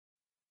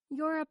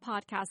You're a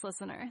podcast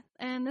listener,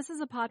 and this is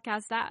a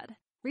podcast ad.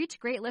 Reach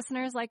great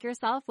listeners like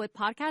yourself with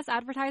podcast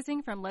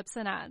advertising from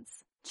Libsyn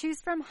Ads.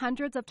 Choose from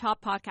hundreds of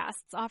top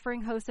podcasts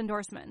offering host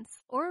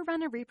endorsements, or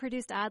run a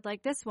reproduced ad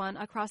like this one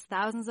across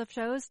thousands of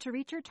shows to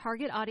reach your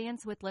target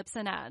audience with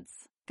Libsyn Ads.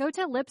 Go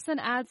to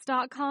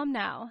libsynads.com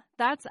now.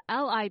 That's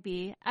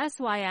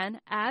LIBSYN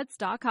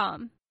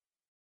ads.com.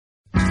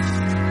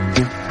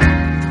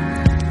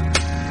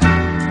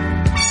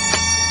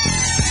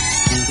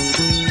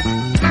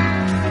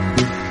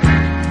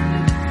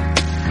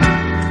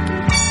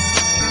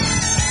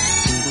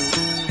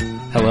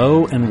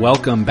 Hello and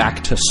welcome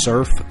back to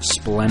Surf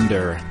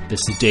Splendor.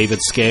 This is David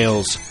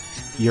Scales,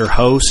 your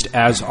host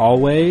as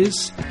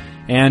always.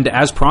 And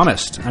as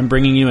promised, I'm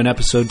bringing you an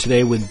episode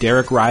today with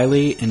Derek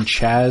Riley and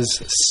Chaz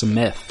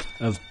Smith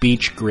of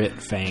Beach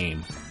Grit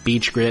fame.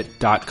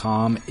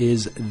 Beachgrit.com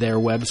is their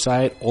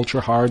website.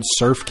 Ultra Hard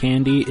Surf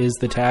Candy is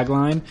the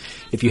tagline.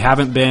 If you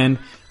haven't been,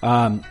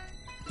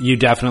 you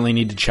definitely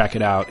need to check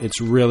it out.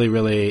 It's really,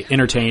 really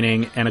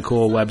entertaining and a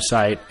cool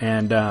website.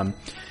 And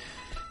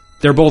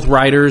they're both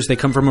writers. They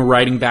come from a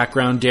writing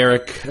background.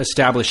 Derek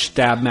established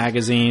Stab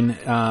Magazine,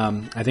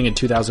 I think in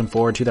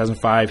 2004,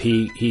 2005.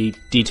 He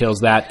details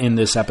that in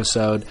this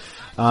episode.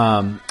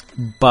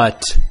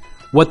 But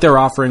what they're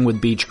offering with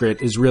Beach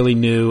Grit is really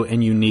new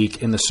and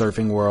unique in the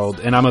surfing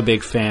world, and I'm a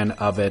big fan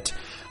of it.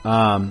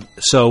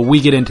 So we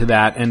get into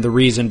that and the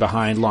reason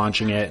behind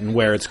launching it and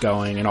where it's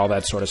going and all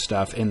that sort of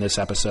stuff in this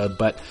episode.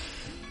 But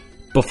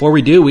before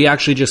we do, we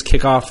actually just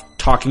kick off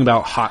talking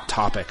about hot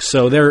topics.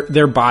 So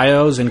their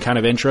bios and kind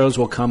of intros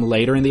will come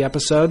later in the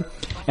episode.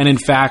 And in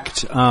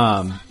fact,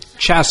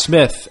 Chaz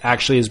Smith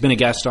actually has been a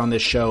guest on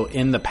this show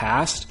in the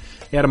past.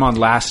 We had him on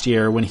last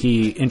year when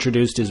he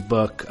introduced his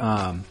book,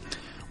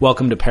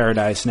 Welcome to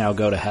Paradise, Now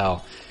Go to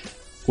Hell,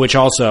 which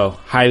also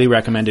highly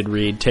recommended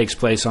read. Takes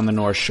place on the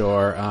North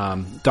Shore,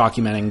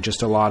 documenting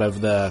just a lot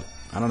of the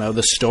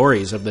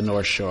stories of the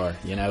North Shore,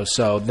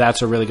 So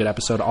that's a really good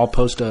episode. I'll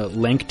post a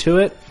link to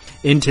it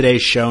in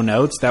today's show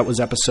notes. That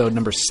was episode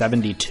number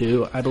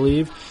 72, I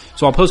believe.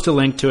 So I'll post a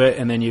link to it,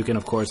 and then you can,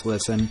 of course,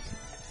 listen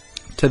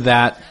to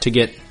that to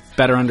get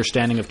better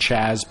understanding of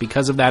Chaz.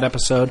 Because of that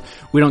episode,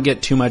 we don't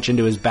get too much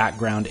into his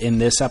background in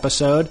this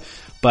episode,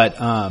 but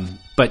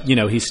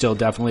he's still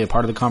definitely a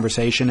part of the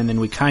conversation. And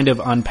then we kind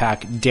of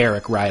unpack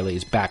Derek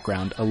Riley's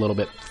background a little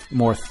bit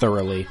more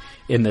thoroughly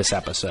in this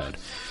episode.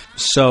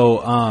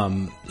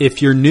 So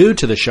if you're new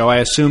to the show, I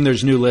assume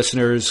there's new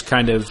listeners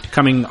kind of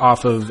coming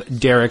off of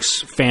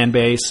Derek's fan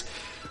base.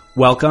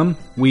 Welcome.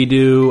 We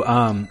do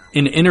an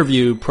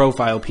interview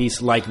profile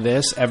piece like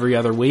this every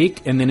other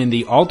week. And then in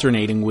the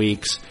alternating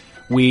weeks,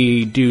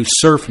 we do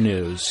surf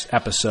news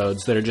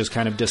episodes that are just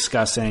kind of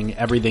discussing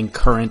everything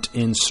current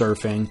in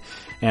surfing.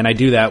 And I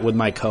do that with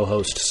my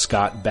co-host,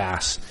 Scott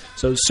Bass.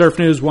 So surf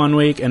news one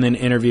week and then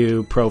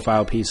interview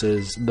profile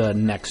pieces the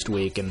next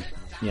week. And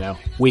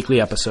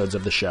weekly episodes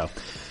of the show.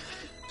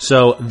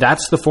 So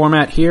that's the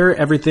format here.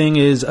 Everything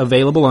is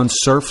available on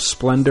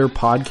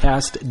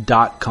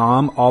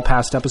surfsplendorpodcast.com. All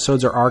past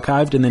episodes are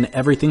archived, and then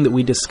everything that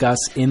we discuss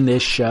in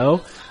this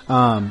show,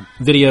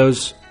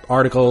 videos,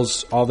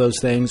 articles, all those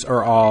things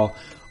are all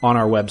on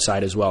our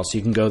website as well. So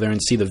you can go there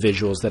and see the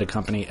visuals that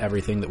accompany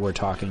everything that we're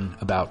talking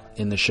about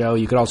in the show.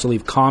 You could also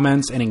leave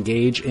comments and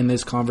engage in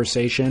this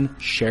conversation,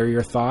 share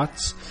your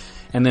thoughts,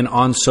 and then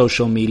on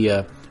social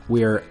media,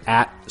 we're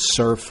at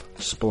Surf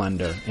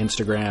Splendor,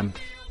 Instagram,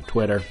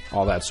 Twitter,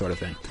 all that sort of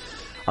thing.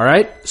 All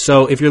right,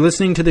 so if you're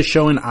listening to the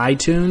show in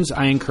iTunes,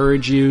 I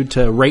encourage you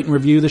to rate and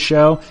review the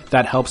show.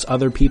 That helps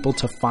other people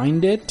to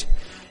find it.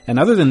 And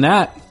other than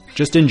that,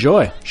 just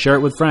enjoy. Share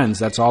it with friends.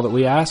 That's all that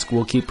we ask.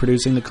 We'll keep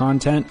producing the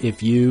content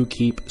if you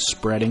keep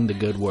spreading the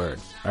good word.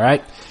 All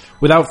right,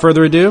 without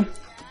further ado,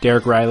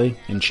 Derek Riley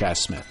and Chaz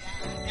Smith.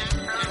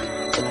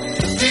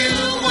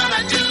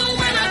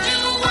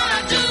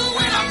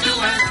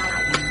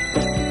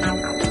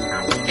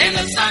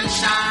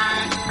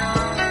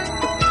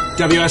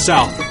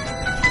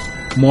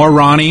 WSL. More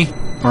Ronnie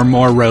or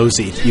more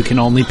Rosie? You can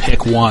only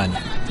pick one.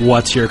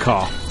 What's your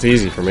call? It's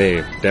easy for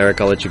me.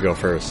 Derek, I'll let you go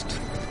first.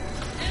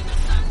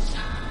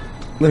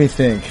 Let me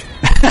think.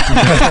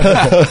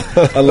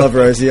 I love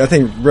Rosie. I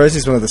think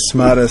Rosie's one of the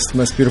smartest,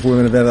 most beautiful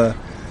women I've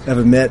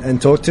ever met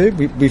and talked to.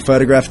 We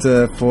photographed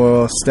her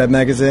for Stab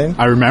Magazine.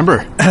 I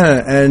remember.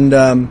 And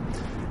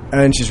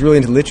she's really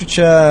into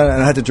literature,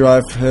 and I had to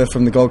drive her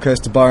from the Gold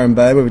Coast to Byron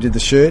Bay where we did the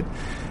shoot,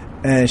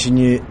 and she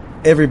knew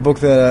every book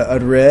that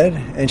I'd read,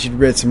 and she'd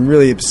read some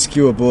really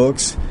obscure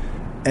books,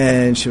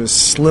 and she was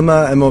slimmer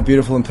and more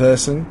beautiful in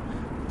person,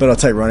 but I'll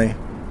take Ronnie.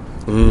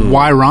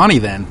 Why Ronnie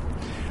then?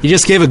 You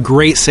just gave a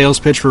great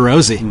sales pitch for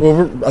Rosie.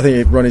 Well, I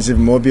think Ronnie's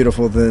even more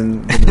beautiful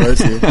than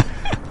Rosie.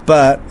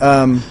 But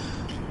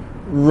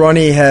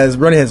Ronnie has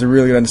a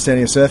really good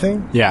understanding of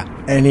surfing. Yeah.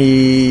 And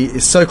he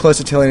is so close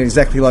to telling it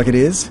exactly like it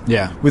is.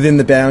 Yeah. Within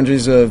the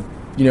boundaries of,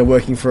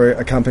 working for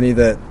a company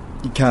that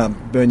you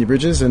can't burn your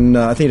bridges, and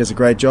I think he does a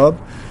great job.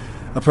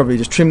 I'll probably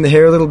just trim the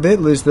hair a little bit,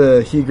 lose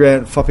the Hugh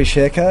Grant foppish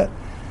haircut,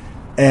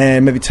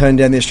 and maybe tone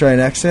down the Australian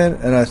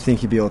accent, and I think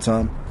he'd be all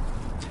time.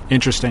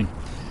 Interesting.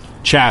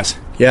 Chaz.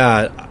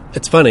 Yeah,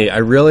 it's funny. I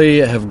really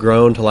have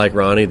grown to like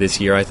Ronnie this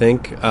year, I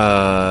think.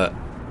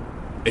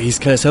 He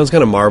sounds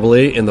kind of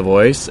marbly in the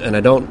voice, and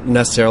I don't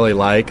necessarily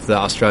like the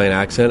Australian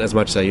accent as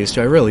much as I used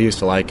to. I really used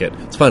to like it.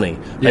 It's funny.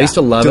 Yeah. I used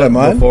to love Do it I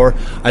mind? before.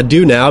 I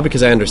do now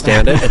because I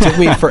understand it. It took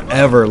me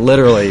forever,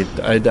 literally.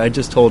 I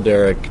just told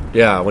Derek,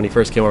 when he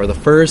first came over, the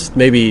first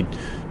maybe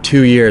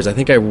 2 years, I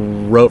think I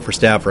wrote for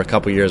Stab for a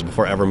couple years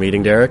before ever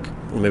meeting Derek.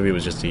 Maybe it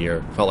was just a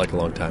year. Felt like a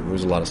long time. It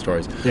was a lot of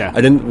stories. Yeah.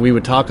 We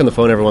would talk on the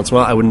phone every once in a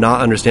while. I would not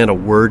understand a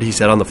word he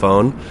said on the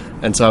phone,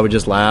 and so I would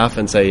just laugh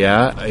and say,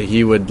 yeah.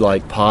 He would,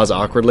 like, pause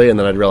awkwardly, and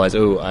then I'd realize,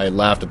 I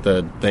laughed at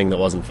the thing that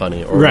wasn't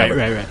funny. Or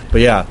Right.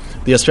 But yeah,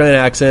 the Australian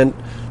accent,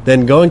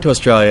 then going to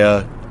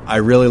Australia, I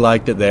really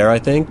liked it there, I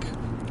think.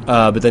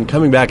 But then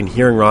coming back and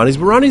hearing Ronnie's,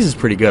 but Ronnie's is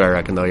pretty good, I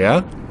reckon, though,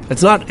 yeah?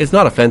 It's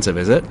not offensive,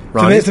 is it?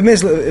 For me, it's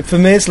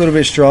a little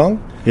bit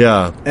strong.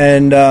 Yeah.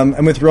 And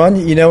with Ron,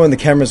 when the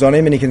camera's on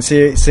him and he can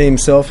see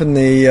himself in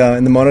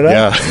the monitor.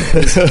 Yeah.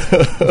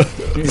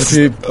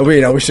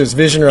 I wish there was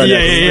vision right now.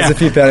 There's a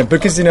few pounds.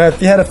 Because,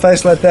 if you had a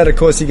face like that, of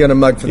course you're going to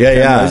mug for the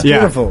camera. It's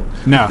beautiful.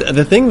 No.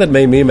 The thing that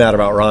made me mad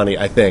about Ronnie,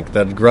 I think,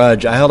 I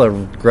held a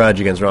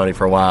grudge against Ronnie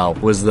for a while,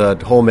 was the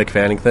whole Mick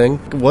Fanning thing.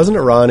 Wasn't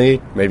it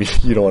Ronnie? Maybe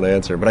you don't want to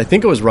answer, but I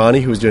think it was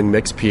Ronnie who was doing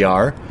Mick's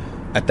PR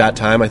at that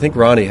time. I think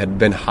Ronnie had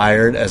been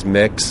hired as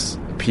Mick's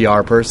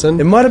PR person.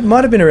 It might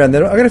have been around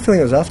then. I got a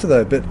feeling it was after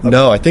though. But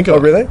no, I think. Oh,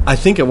 really? I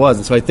think it was.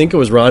 And so I think it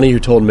was Ronnie who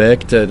told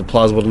Mick to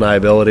plausible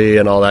deniability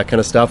and all that kind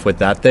of stuff with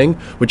that thing,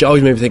 which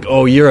always made me think,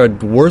 oh, you're a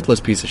worthless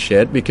piece of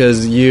shit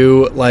because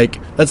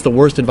that's the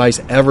worst advice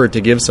ever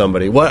to give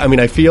somebody.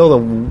 I feel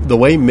the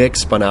way Mick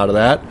spun out of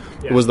that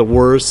was the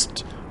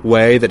worst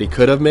way that he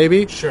could have,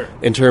 maybe. Sure.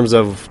 In terms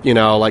of,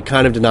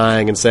 kind of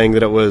denying and saying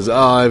that it was,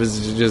 I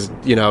was just,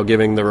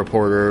 giving the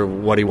reporter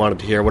what he wanted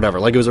to hear, whatever.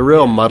 Like, it was a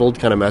real muddled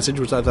kind of message,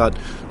 which I thought,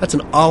 that's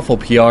an awful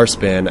PR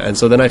spin. And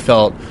so then I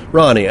felt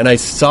Ronnie, and I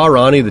saw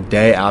Ronnie the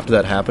day after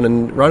that happened,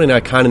 and Ronnie and I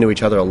kind of knew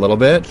each other a little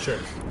bit. Sure.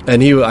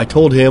 And I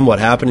told him what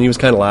happened, and he was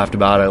kind of laughed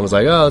about it and was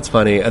like, oh, that's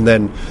funny. And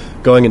then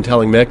going and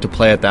telling Mick to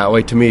play it that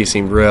way, to me,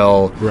 seemed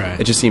real. Right.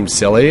 It just seemed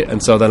silly.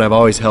 And so then I've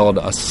always held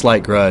a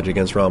slight grudge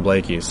against Ron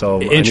Blakey.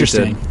 So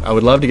Interesting. I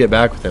would love to get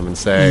back with him and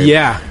say,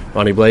 yeah,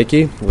 Ronnie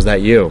Blakey, was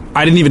that you?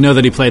 I didn't even know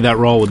that he played that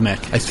role with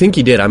Mick. I think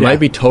he did. I might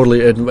be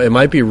totally... It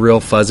might be real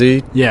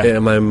fuzzy. Yeah.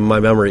 My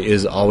memory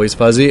is always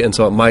fuzzy, and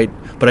so it might...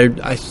 But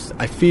I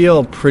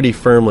feel pretty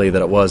firmly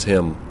that it was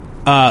him.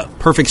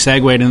 Perfect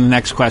segue to the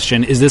next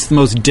question. Is this the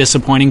most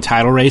disappointing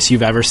title race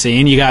you've ever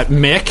seen? You got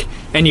Mick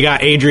and you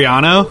got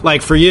Adriano.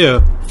 Like, for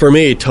you? For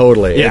me,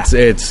 totally. Yeah.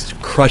 It's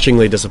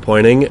crushingly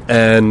disappointing,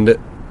 and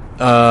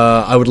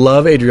I would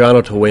love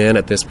Adriano to win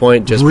at this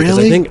point. Just because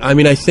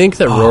I think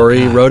that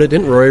Rory wrote it.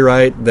 Didn't Rory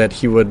write that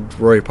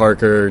Rory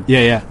Parker?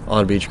 Yeah.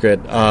 On Beach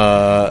Grit.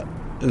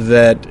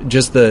 That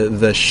just the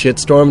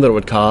shitstorm that it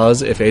would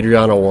cause if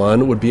Adriano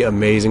won would be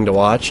amazing to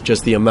watch.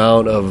 Just the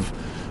amount of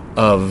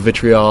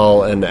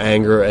vitriol and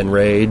anger and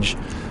rage,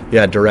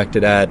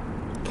 directed at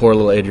poor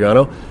little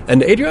Adriano.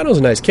 And Adriano's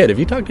a nice kid. Have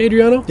you talked to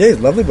Adriano? Yeah, he's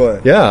a lovely boy.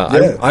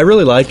 Yeah. I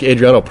really like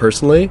Adriano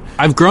personally.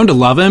 I've grown to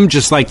love him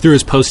just like through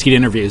his post-heat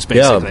interviews,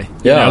 basically.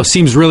 Yeah.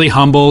 Seems really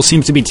humble,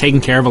 seems to be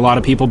taking care of a lot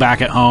of people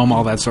back at home,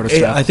 all that sort of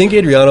stuff. I think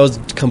Adriano's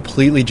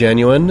completely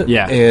genuine.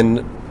 Yeah.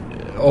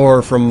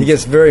 He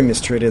gets very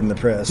mistreated in the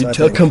press.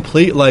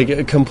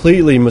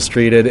 Completely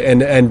mistreated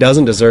and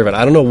doesn't deserve it.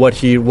 I don't know what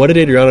did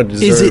Adriano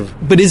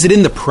deserve? Is it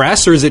in the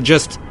press or is it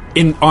just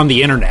on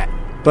the internet?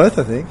 Both,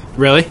 I think.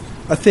 Really?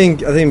 I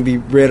think it'd be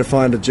rare to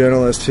find a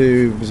journalist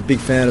who was a big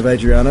fan of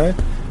Adriano,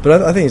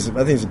 but I think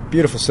he's a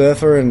beautiful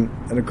surfer and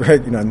a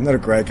great, not a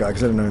great guy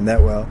because I don't know him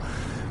that well,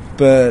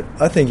 but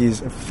I think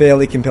he's a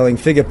fairly compelling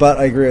figure. But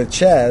I agree with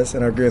Chaz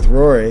and I agree with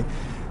Rory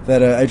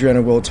that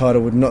Adriano world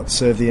title would not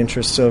serve the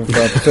interests of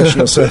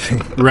professional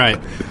surfing. Right.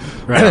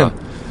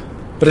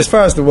 But as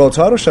far as the world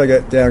title show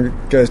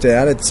goes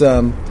down, it's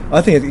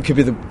I think it could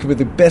be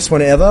the best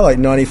one ever, like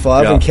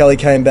 '95 when Kelly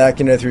came back,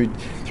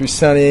 through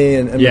Sonny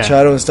and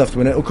Machado and stuff to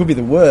win it. It could be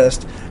the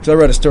worst because I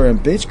wrote a story on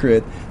Beach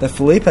Grit that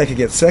Felipe could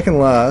get second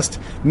last,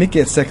 Mick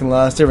gets second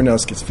last, everyone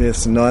else gets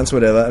fifths and ninths,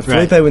 whatever. And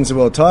Felipe wins the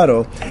world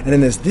title, and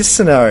then there's this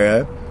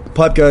scenario.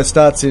 Pipe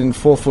starts in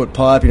 4-foot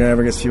pipe,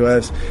 everyone gets a few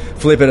waves.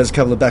 Felipe does a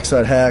couple of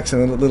backside hacks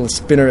and a little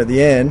spinner at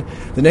the end.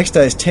 The next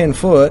day is 10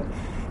 foot.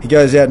 He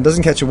goes out and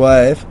doesn't catch a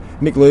wave.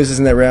 Mick loses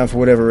in that round for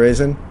whatever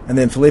reason. And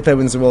then Felipe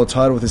wins the world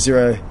title with a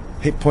 0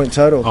 hit point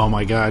total. Oh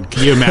my God.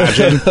 Can you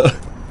imagine?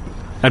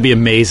 That'd be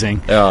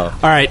amazing. Yeah. All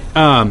right.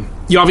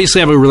 You obviously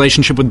have a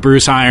relationship with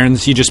Bruce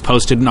Irons. You just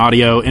posted an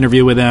audio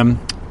interview with him.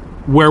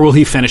 Where will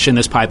he finish in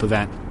this pipe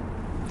event?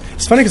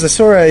 It's funny because I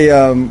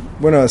saw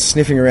when I was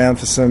sniffing around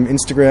for some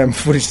Instagram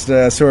footage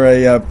today, I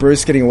saw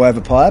Bruce getting away with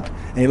a pipe,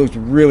 and he looked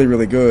really,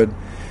 really good.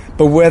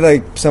 But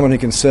whether someone who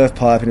can surf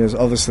pipe, and he was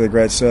obviously a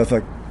great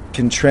surfer,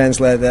 can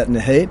translate that into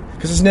heat,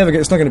 because it's not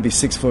going to be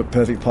 6 foot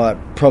perfect pipe,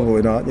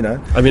 probably not,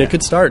 It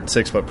could start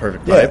 6 foot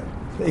perfect pipe.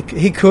 Yeah,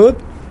 he could.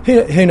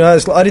 Who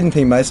knows? I didn't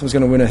think Mason was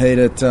going to win a heat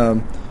at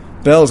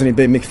Bells, and he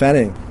beat Mick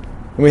Fanning.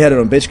 And we had it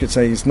on Beachgrit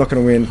saying he's not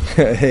going to win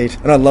a heat.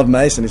 And I love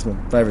Mason. He's my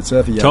favourite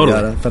surfer.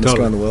 Yada, funnest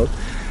guy in the world.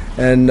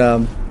 And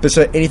but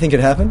so anything could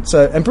happen.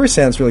 So and Bruce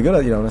sounds really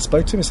good. When I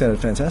spoke to him, he sounded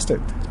fantastic.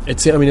 It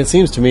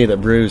seems to me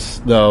that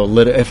Bruce, though,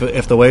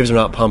 if the waves are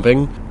not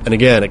pumping, and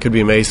again, it could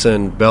be a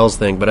Mason Bell's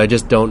thing, but I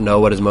just don't know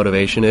what his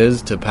motivation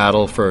is to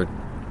paddle for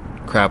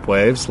crap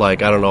waves.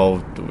 Like, I don't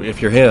know,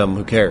 if you're him,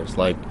 who cares?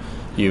 Like,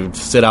 you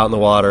sit out in the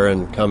water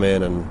and come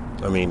in and,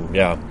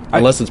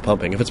 unless it's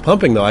pumping. If it's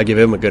pumping, though, I give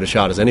him as good a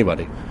shot as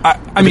anybody.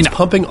 If it's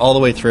pumping all the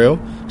way through,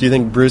 do you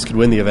think Bruce could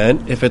win the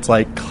event? If it's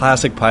like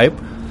classic pipe?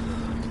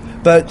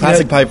 But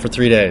classic pipe for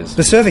 3 days.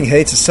 The surfing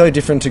heats are so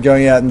different to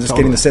going out and just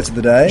getting the sets of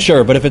the day.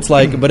 Sure, but if it's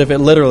like, but if it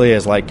literally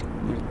is like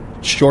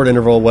short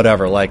interval,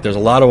 whatever, like there's a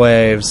lot of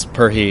waves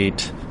per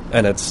heat,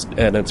 and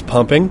it's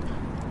pumping,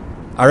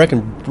 I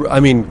reckon.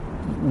 I mean,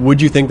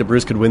 would you think that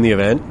Bruce could win the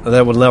event?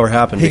 That will never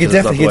happen. He could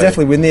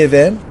definitely win the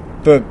event,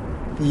 but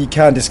you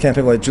can't discount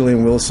people like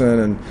Julian Wilson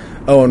and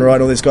Owen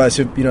Wright, all these guys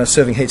who are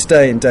surfing heats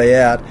day in,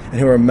 day out, and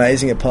who are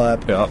amazing at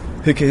pipe,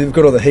 who've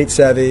got all the heat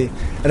savvy,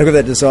 and have got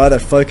that desire,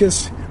 that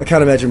focus. I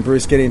can't imagine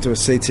Bruce getting into a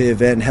CT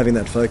event and having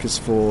that focus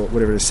for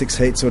whatever it is, 6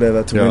 heats or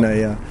whatever to win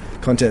a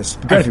contest.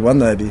 It'd be great if he won,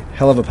 though. It'd be a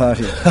hell of a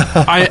party.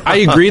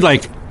 I agree.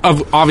 Like,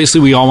 obviously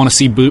we all want to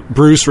see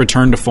Bruce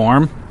return to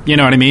form, you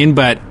know what I mean?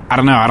 But I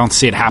don't know, I don't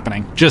see it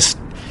happening. Just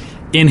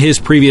in his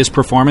previous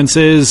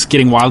performances,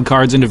 getting wild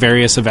cards into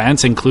various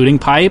events, including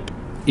pipe,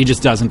 he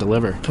just doesn't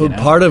deliver.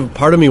 Part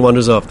of me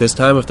wonders though, if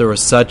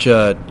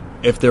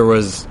there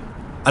was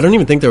I don't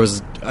even think there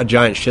was a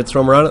giant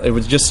shitstorm around it. It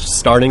was just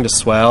starting to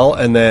swell,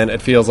 and then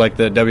it feels like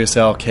the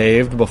WSL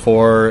caved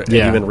before it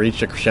even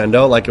reached a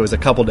crescendo. Like, it was a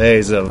couple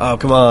days of, oh,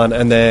 come on,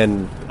 and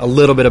then a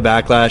little bit of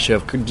backlash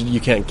of,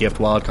 you can't gift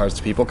wild cards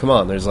to people. Come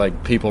on, there's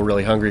like people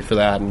really hungry for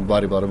that, and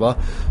blah, blah, blah,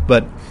 blah.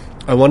 But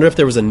I wonder if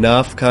there was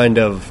enough kind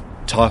of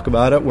talk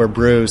about it where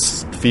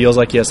Bruce feels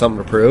like he has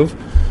something to prove,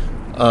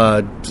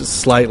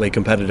 slightly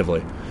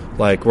competitively.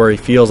 Like, where he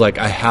feels like,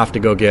 I have to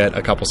go get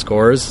a couple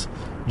scores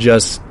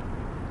just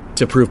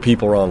to prove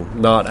people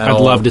wrong. Not at all.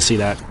 I'd love to see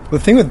that. The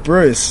thing with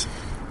Bruce,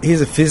 he's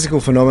a physical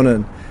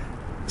phenomenon.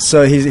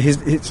 So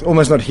he's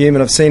almost not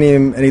human. I've seen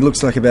him, and he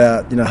looks like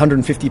about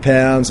 150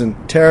 pounds and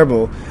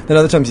terrible. Then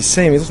other times you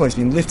see him, he looks like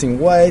he's been lifting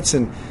weights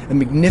and a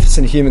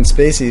magnificent human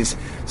species.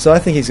 So I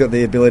think he's got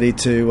the ability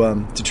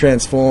to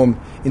transform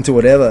into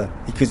whatever,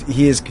 because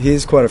he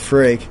is quite a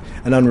freak,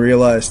 an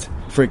unrealised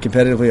freak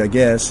competitively, I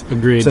guess.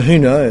 Agreed. So who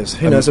knows?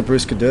 Who knows what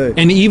Bruce could do?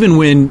 And even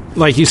when,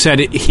 like you said,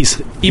 he has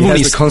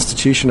the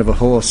constitution of a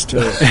horse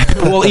too.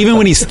 Well, even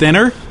when he's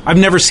thinner, I've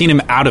never seen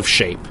him out of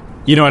shape.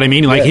 You know what I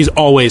mean? Like, he's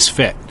always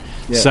fit.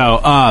 Yeah. So,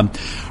 all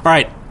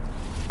right.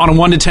 On a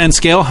 1 to 10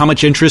 scale, how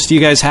much interest do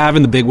you guys have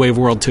in the Big Wave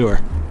World Tour?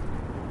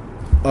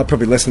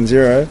 Probably less than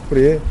 0. What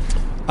are you?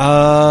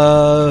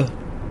 I'm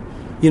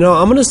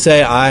going to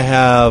say I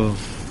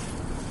have.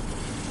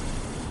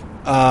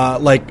 Are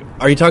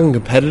you talking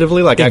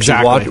competitively? Like,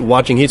 exactly. Actually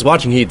watching heats?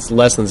 Watching heats,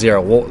 less than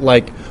 0. Well,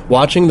 like,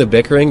 watching the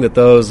bickering that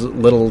those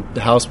little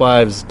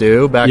housewives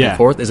do back and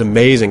forth is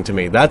amazing to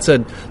me.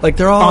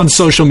 They're all on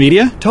social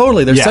media?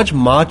 Totally. They're such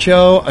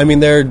macho. I mean,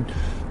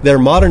 they're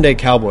modern day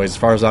cowboys as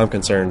far as I'm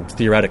concerned,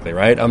 theoretically,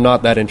 right? I'm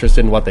not that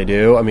interested in what they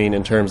do. I mean,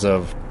 in terms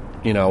of,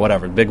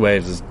 whatever. Big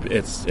Waves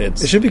it's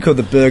It should be called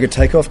the burger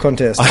takeoff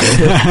contest.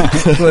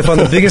 So they find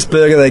the biggest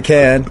burger they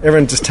can,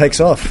 everyone just takes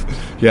off.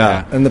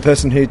 Yeah. And the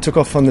person who took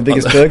off on the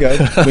biggest burger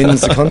wins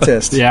the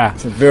contest. Yeah.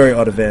 It's a very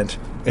odd event.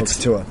 It's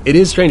a tour. It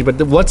is strange,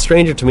 but what's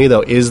stranger to me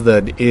though is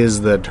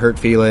the hurt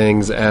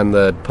feelings and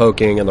the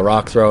poking and the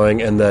rock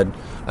throwing and the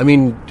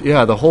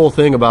whole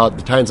thing about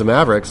the Titans of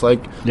Mavericks. Like,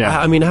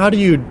 I mean, how do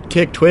you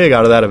kick Twig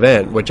out of that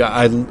event? Which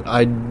I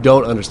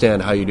don't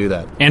understand how you do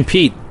that. And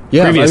Pete.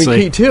 Yeah, previously. I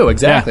mean, Pete too,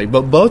 exactly. Yeah.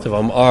 But both of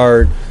them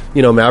are,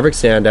 Maverick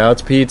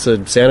standouts. Pete's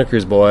a Santa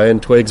Cruz boy,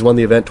 and Twig's won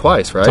the event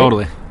twice, right?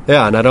 Totally.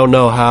 Yeah, and I don't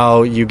know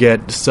how you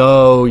get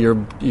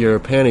your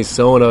panties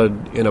so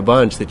in a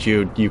bunch that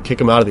you kick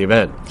them out of the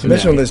event.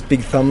 Imagine all those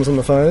big thumbs on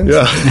the phones.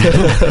 Yeah.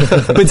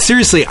 But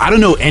seriously, I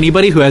don't know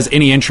anybody who has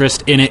any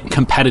interest in it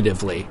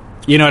competitively.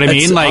 You know what I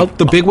mean? Like,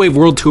 the Big Wave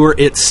World Tour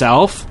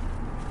itself.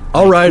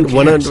 I'll write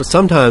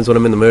sometimes when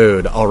I'm in the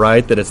mood. I'll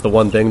write that it's the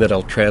one thing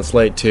that'll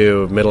translate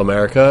to Middle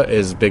America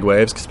is big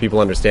waves, because people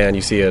understand.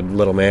 You see a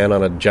little man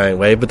on a giant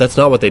wave, but that's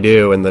not what they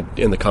do in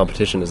the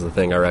competition. Is the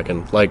thing, I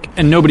reckon. Like,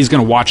 and nobody's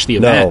going to watch the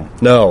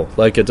event. No.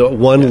 Like, it's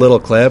one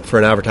little clip for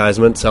an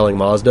advertisement selling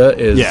Mazda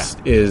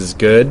is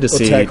good to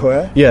see. Tag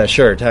Heuer. Yeah,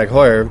 sure. Tag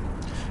Heuer.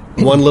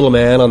 One little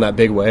man on that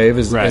big wave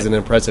is an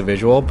impressive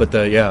visual, but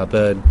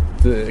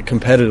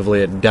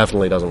competitively it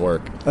definitely doesn't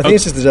work. I think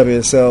it's just the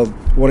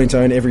WSL wanting to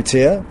own every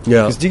tier.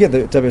 Yeah. Because do you get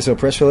the WSL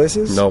press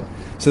releases? No.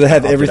 So they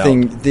have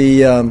everything.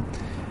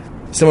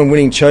 Someone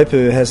winning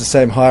Chopu has the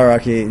same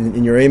hierarchy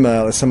in your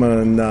email as someone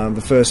in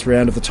the first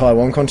round of the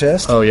Taiwan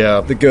contest. Oh,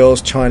 yeah. The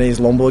girls' Chinese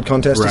longboard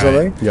contest or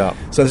something. Yeah.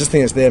 So I just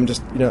think it's them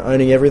just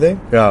owning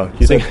everything. Yeah.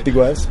 You think big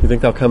waves? You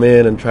think they'll come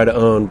in and try to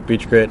own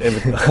Beach Grit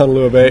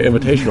Honolulu Bay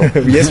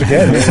Invitational? Yes, we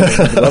can.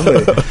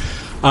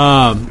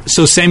 Lovely.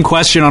 So same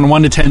question on a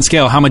 1 to 10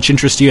 scale. How much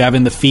interest do you have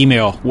in the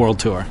female World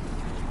Tour?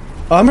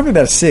 I'm probably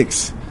about a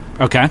 6.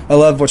 Okay. I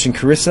love watching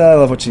Carissa. I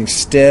love watching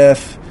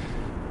Steph.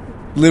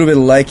 A little bit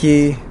of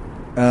Lakey.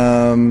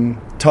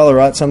 Tyler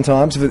Wright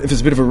sometimes. If it's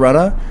a bit of a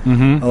runner,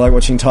 I like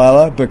watching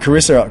Tyler. But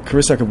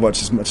Carissa I could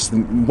watch as much as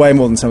way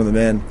more than some of the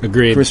men.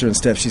 Agreed. Carissa and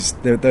Steph,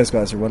 those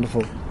guys are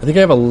wonderful. I think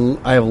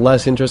I have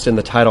less interest in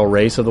the title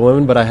race of the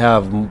women, but I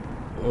have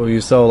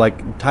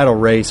title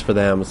race for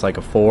them it's like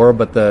a 4,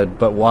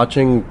 but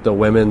watching the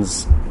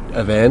women's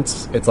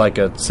events it's like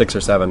a 6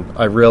 or 7.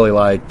 I really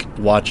like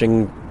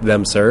watching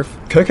them surf.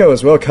 Coco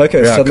as well.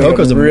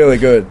 Coco's really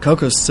good.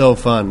 Coco's so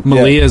fun.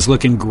 Malia's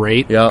looking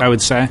great. Yeah. I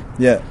would say.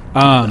 Yeah.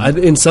 I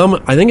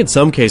think in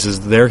some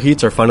cases their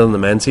heats are funner than the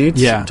men's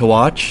heats to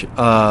watch.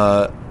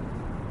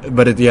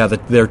 But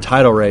their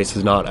title race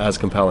is not as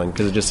compelling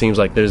because it just seems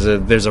like there's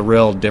a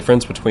real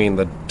difference between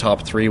the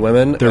top 3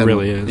 women. There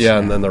really is. Yeah,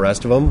 and then the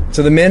rest of them.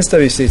 So the men's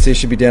WCC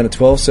should be down to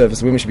 12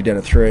 surfers. The women should be down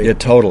to 3. Yeah,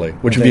 totally.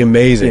 Which would be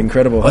amazing. Be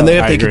incredible. And I they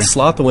agree. could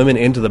slot the women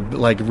into give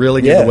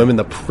the women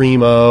the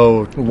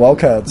primo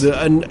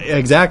wildcards.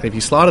 Exactly. If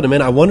you slotted them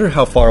in, I wonder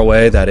how far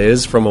away that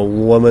is from a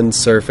woman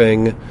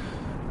surfing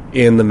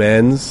in the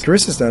men's.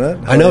 Carissa's done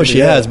it. I know she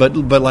has, but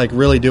like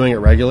really doing it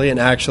regularly and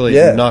actually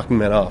knocking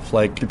men off,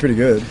 like be pretty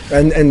good,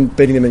 and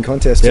beating them in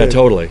contests. Yeah, too.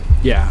 totally.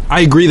 Yeah,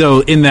 I agree though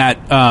in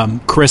that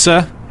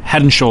Carissa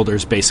head and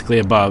shoulders basically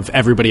above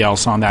everybody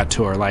else on that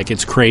tour. Like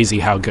it's crazy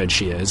how good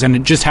she is,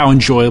 and just how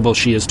enjoyable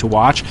she is to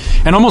watch,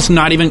 and almost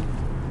not even.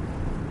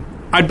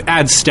 I'd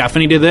add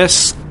Stephanie to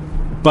this,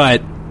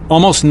 but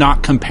almost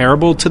not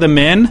comparable to the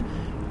men.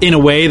 In a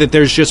way that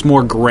there's just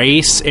more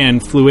grace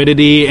and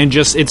fluidity, and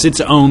just it's its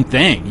own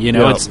thing, you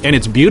know. Yeah.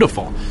 It's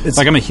beautiful. It's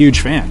like I'm a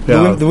huge fan.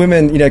 Yeah. The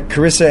women,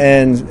 Carissa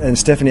and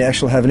Stephanie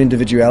actually have an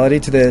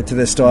individuality to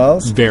their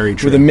styles. Very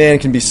true. Where the man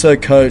can be so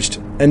coached,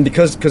 and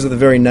because of the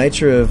very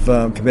nature of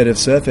competitive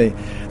surfing,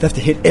 they have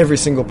to hit every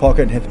single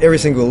pocket and have every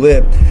single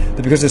lip.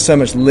 But because there's so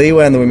much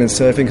leeway in the women's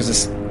surfing,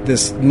 because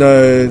there's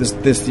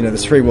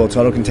 3 world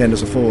title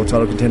contenders or 4 world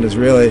title contenders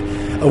really,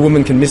 a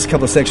woman can miss a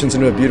couple of sections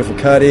and do a beautiful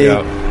cutty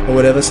or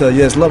whatever. So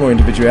there's a lot more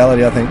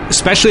individuality, I think.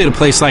 Especially at a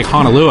place like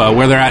Honolulu,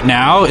 where they're at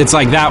now, it's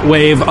like that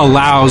wave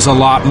allows a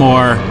lot more,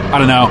 I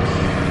don't know,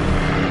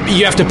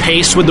 you have to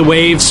pace with the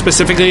wave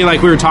specifically.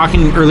 Like we were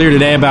talking earlier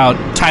today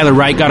about Tyler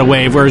Wright got a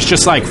wave where it's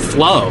just like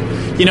flow.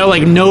 You know,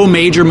 like no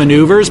major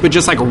maneuvers, but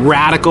just like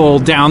radical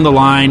down the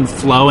line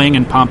flowing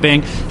and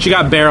pumping. She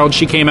got barreled,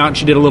 she came out and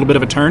she did a little bit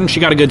of a turn. She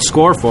got a good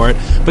score for it,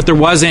 but there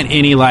wasn't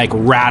any like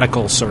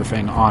radical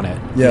surfing on it,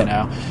 you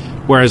know?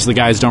 Whereas the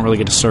guys don't really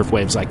get to surf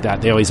waves like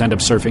that. They always end up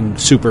surfing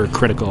super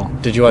critical.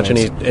 Did you watch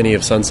waves. any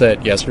of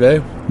Sunset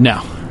yesterday? No.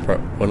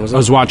 When was it? I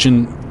was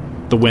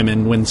watching the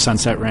women when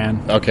Sunset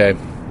ran. Okay.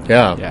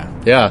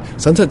 Yeah.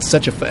 Sunset's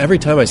every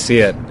time I see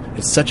it,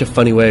 it's such a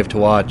funny wave to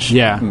watch.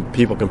 Yeah.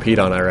 People compete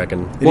on, I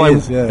reckon.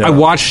 I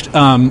watched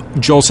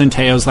Joel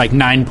Centeo's like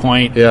 9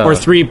 point or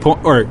 3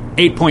 point or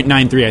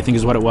 8.93, I think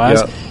is what it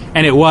was. Yeah.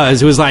 And it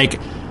was like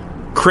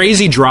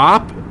crazy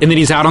drop, and then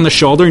he's out on the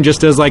shoulder and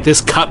just does like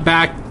this cut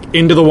back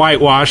into the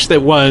whitewash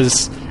that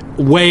was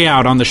way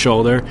out on the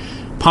shoulder.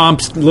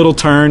 Pumps, little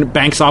turn,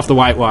 banks off the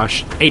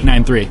whitewash,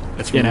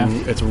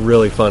 8.93. It's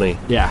really funny.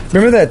 Yeah.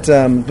 Remember that?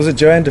 Was it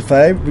Joanne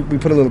DeFay? We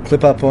put a little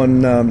clip up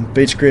on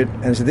Beach Grit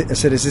and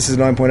said, "Is this is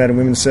 9.8 in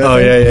women's surfing?" Oh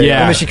yeah. And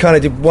then she kind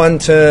of did one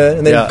turn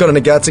and then got on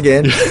the guts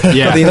again,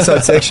 got the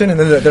inside section, and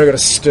then I got a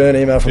stern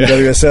email from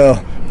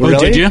WSL. Oh,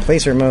 did you?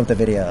 Please remove the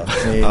video.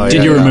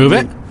 Did you remove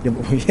it?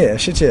 Yeah,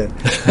 shit, yeah.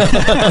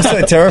 I'm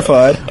so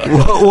terrified.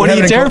 What are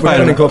you terrified of? We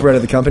haven't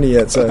incorporated the company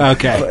yet, so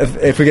okay.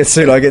 If we get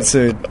sued, I get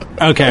sued.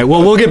 Okay,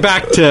 well we'll get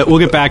back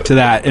to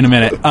that in a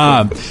minute.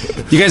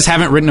 You guys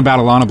haven't written about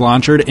Alana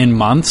Blanchard in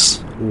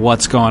months.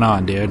 What's going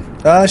on, dude?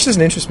 She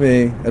doesn't interest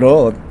me at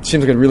all. She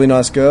seems like a really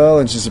nice girl,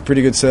 and she's a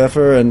pretty good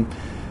surfer and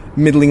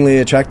middlingly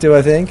attractive,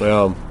 I think.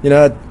 Well,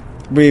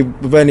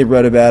 we've only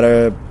wrote about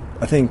her.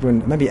 I think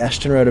when maybe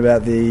Ashton wrote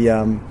about the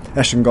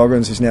Ashton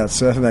Goggins, who's now at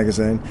Surfer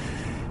Magazine.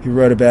 He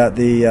wrote about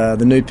the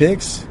nude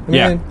pics.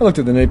 I looked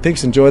at the nude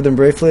pics, enjoyed them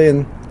briefly,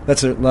 and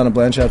that's Alana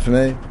Blanchard for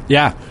me.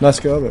 Yeah.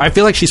 Nice girl. I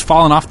feel like she's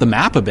fallen off the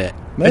map a bit.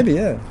 Maybe,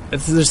 yeah.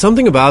 There's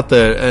something about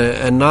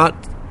and not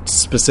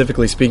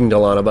specifically speaking to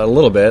Alana, but a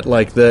little bit,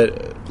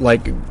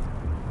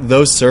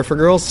 those surfer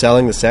girls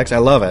selling the sex. I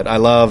love it. I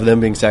love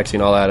them being sexy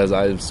and all that.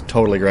 It's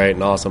totally great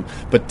and awesome.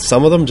 But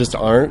some of them just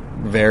aren't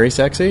very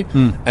sexy,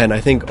 and I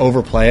think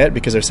overplay it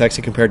because they're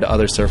sexy compared to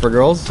other surfer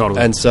girls.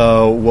 Totally. And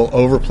so we'll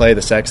overplay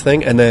the sex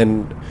thing and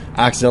then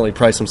accidentally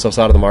price themselves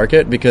out of the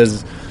market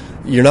because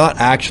you're not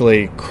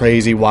actually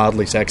crazy,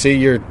 wildly sexy.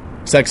 You're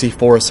sexy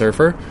for a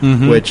surfer,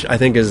 which I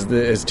think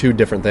is two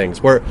different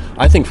things. Where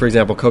I think, for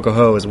example, Coco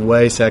Ho is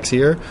way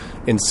sexier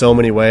in so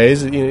many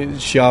ways.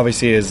 She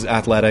obviously is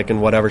athletic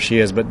and whatever she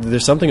is, but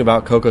there's something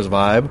about Coco's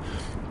vibe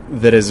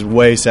that is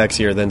way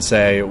sexier than,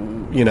 say,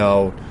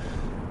 one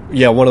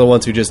of the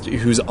ones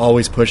who's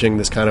always pushing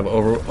this kind of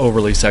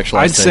overly sexualized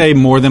I'd thing. say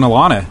more than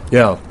Alana.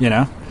 Yeah.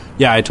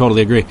 Yeah, I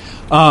totally agree.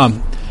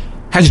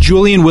 Has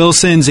Julian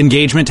Wilson's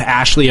engagement to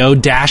Ashley O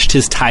dashed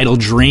his title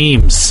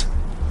dreams?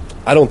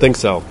 I don't think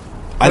so.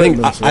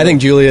 I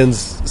think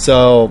Julian's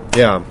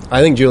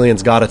I think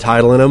Julian's got a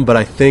title in him, but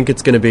I think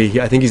it's going to be.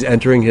 I think he's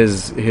entering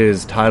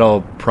his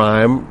title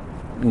prime.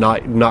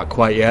 Not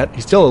quite yet.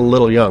 He's still a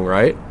little young,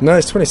 right? No,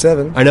 he's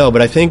 27. I know,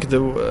 but I think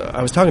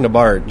I was talking to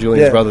Bart,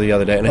 Julian's brother, the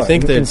other day, and I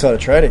think that insider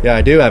trading. Yeah,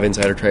 I do have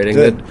insider trading.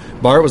 Good.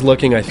 That Bart was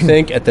looking, I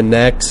think, at the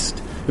next.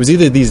 It was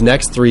either these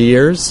next 3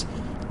 years,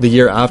 the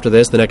year after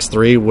this, the next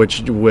three, which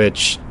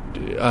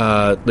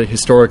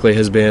historically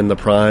has been the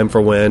prime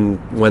for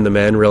when the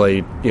men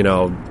really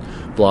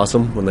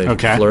blossom, when they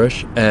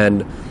flourish.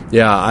 And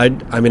yeah,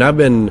 I mean I've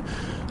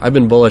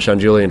been bullish on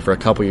Julian for a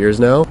couple years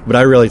now, but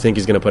I really think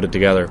he's going to put it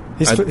together.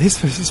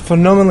 He's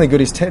phenomenally good.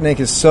 His technique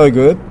is so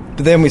good.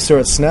 But then we saw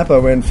at Snapper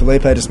when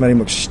Felipe just made him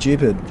look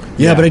stupid.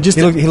 Yeah, but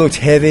he looked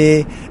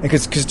heavy, and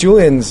because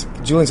Julian's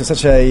got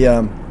such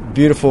a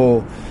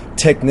beautiful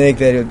technique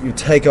that you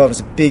take off,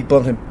 it's a big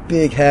bump and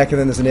big hack, and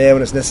then there's an air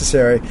when it's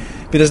necessary.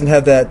 But he doesn't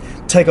have that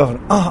take off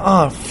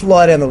and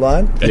fly down the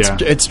line.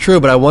 It's true,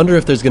 but I wonder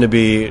if there's going to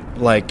be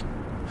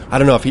I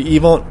don't know if he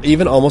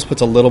even almost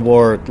puts a little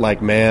more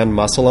man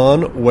muscle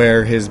on,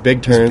 where his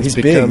big turns he's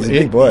big. He's a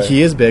big boy.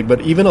 He is big,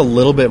 but even a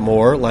little bit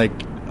more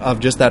of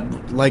just that,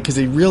 because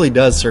he really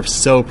does surf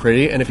so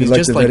pretty. And if he's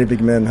just very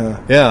big man, huh?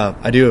 Yeah,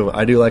 I do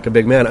like a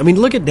big man. I mean,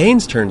 look at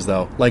Dane's turns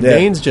though.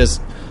 Dane's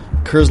just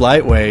Kerr's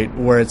lightweight,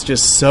 where it's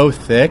just so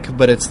thick,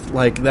 but it's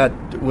like that.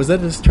 Was that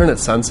his turn at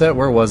Sunset?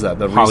 Where was that?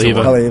 The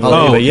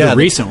Haleiwa. The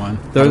recent one.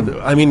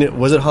 I mean,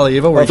 was it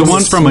Haleiwa? The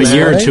one from a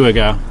year or two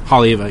ago.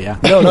 Haleiwa, yeah.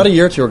 No, not a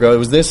year or two ago. It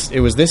was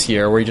this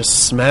year where he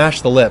just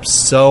smashed the lips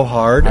so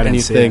hard, and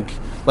you think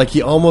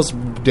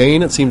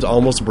Dane, it seems,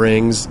 almost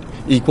brings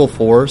equal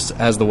force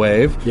as the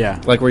wave.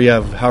 Yeah. Where you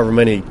have however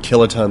many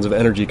kilotons of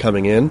energy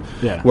coming in.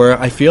 Yeah. Where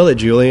I feel that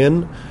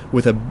Julian,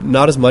 with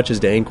not as much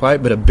as Dane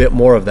quite, but a bit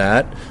more of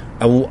that,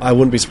 I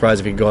wouldn't be surprised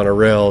if he could go on a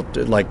rail,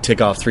 tick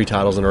off 3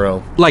 titles in a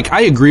row.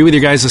 I agree with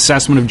your guys'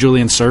 assessment of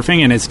Julian surfing,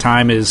 and his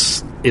time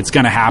it's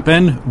going to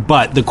happen.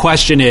 But the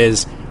question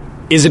is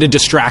it a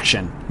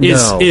distraction?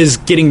 No. Is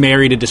getting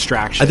married a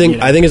distraction? I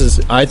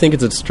think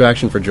it's a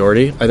distraction for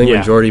Jordy. I think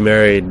when Jordy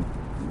married,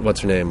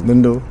 what's her name?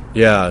 Lyndall.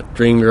 Yeah,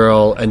 Dream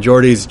Girl, and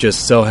Jordy's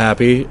just so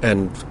happy,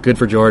 and good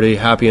for Jordy,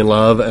 happy in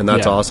love, and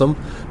that's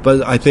awesome.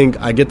 But I think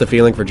I get the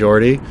feeling for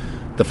Jordy.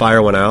 The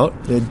fire went out.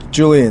 Yeah,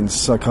 Julian's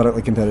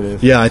psychotically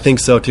competitive. Yeah, I think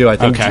so too. I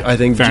think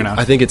fair enough.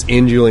 I think it's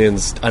in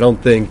Julian's. I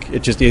don't think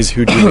it just is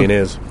who Julian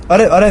is. I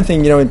don't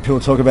think when people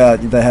talk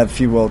about they have a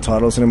few world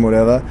titles in them,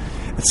 whatever.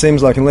 It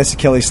seems like unless you're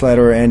Kelly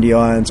Slater or Andy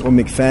Irons or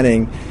Mick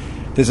Fanning,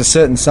 there's a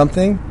certain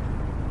something,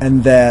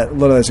 and that a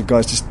lot of those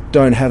guys just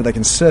don't have it. They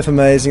can surf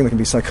amazing, they can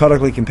be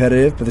psychotically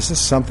competitive, but there's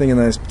just something in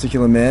those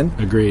particular men.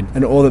 Agreed.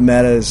 And all that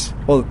matters,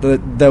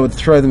 they would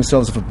throw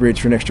themselves off a bridge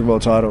for an extra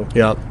world title.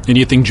 Yeah. And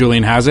you think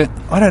Julian has it?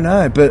 I don't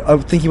know, but I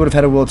think he would have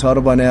had a world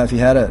title by now if he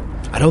had it.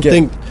 I don't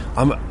think.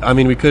 I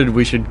mean,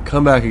 we should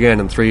come back again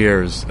in 3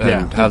 years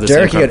and have this.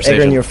 Derek, you got egg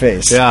on your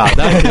face. Yeah,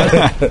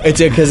 it's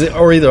because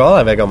or either I'll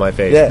have egg on my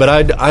face. Yeah. But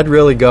I'd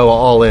really go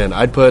all in.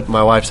 I'd put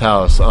my wife's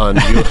house on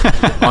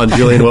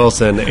Julian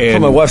Wilson and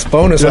put my wife's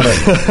bonus on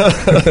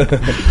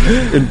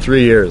it in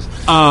 3 years.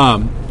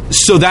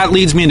 So that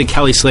leads me into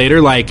Kelly Slater.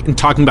 In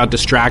talking about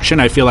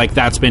distraction, I feel like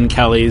that's been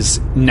Kelly's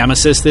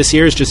nemesis this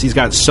year. It's just he's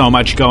got so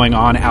much going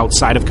on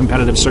outside of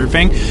competitive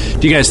surfing.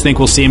 Do you guys think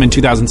we'll see him in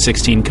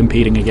 2016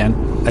 competing again?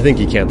 I think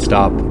he can't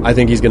stop. I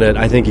think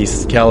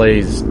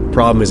Kelly's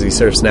problem is he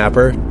surfs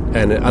snapper,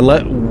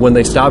 and when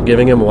they stop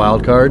giving him a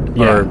wild card,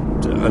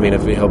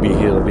 if he'll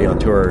be on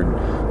tour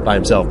by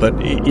himself. But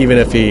even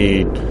if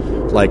he,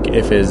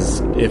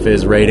 if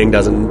his rating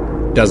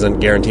doesn't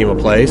guarantee him a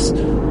place.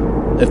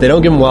 If they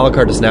don't give him a wild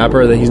card to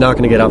snapper, then he's not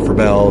going to get up for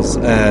bells,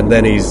 and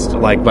then he's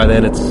by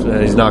then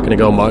he's not going to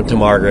go to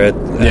Margaret,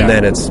 and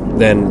then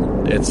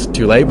it's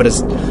too late. But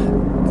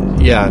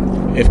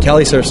if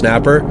Kelly surfs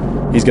snapper,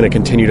 he's going to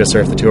continue to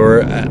surf the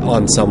tour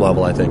on some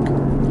level. I think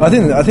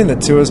the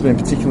tour has been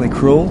particularly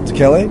cruel to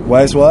Kelly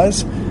waves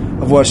wise.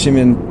 I've watched him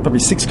in probably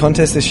 6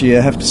 contests this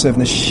year have to surf in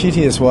the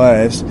shittiest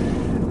waves,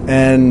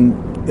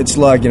 and it's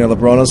like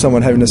LeBron or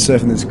someone having to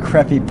surf in this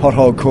crappy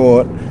pothole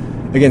court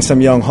against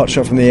some young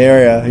hotshot from the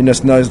area who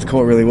just knows the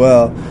court really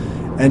well,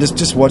 and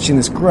just watching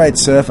this great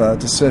surfer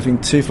just surfing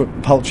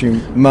 2-foot paltry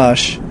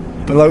mush.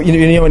 But when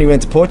he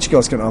went to Portugal,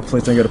 I was going,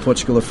 please don't go to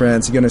Portugal or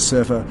France. You're going to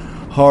surf a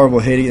horrible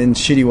heat and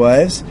shitty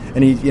waves.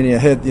 And he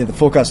heard the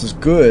forecast was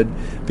good,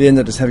 but he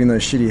ended up just having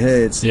those shitty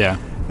heats. Yeah,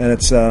 and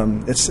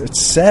it's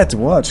sad to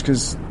watch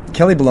because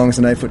Kelly belongs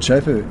in 8-foot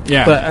Chopu.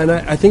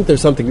 Yeah, I think there's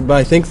something. But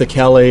I think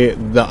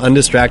the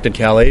undistracted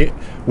Kelly,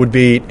 would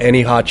beat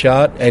any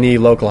hotshot, any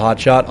local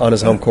hotshot on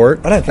his home court.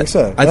 I don't think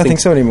so. I don't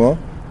think so anymore.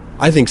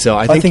 I think so.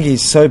 I think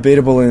he's so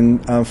beatable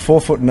in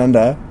 4 foot and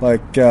under.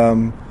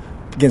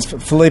 Against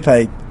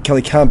Felipe,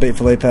 Kelly can't beat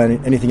Felipe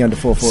anything under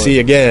 4 foot. See,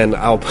 again,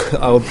 I'll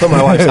put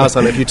my wife's house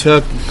on it. If you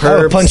took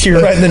I'll punch you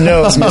right in the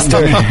nose, mister.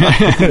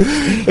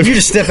 If you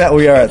just step out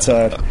where you're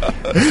outside.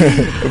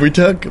 If we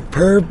took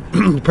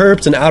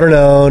perps and outer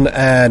known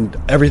and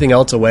everything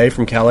else away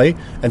from Kelly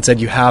and said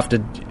you have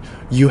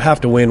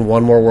to win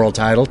one more world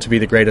title to be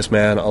the greatest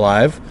man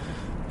alive,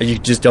 You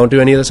just don't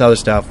do any of this other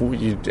stuff.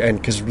 And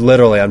because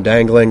literally, I'm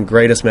dangling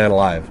greatest man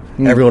alive.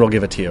 Everyone will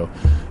give it to you.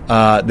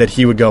 That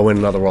he would go win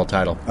another world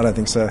title. I don't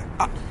think so.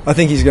 I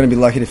think he's going to be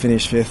lucky to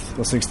finish 5th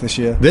or 6th this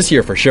year. This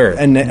year, for sure.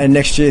 And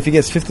next year, if he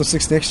gets 5th or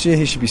 6th next year,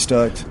 he should be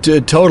stoked.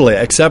 Totally,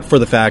 except for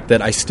the fact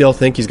that I still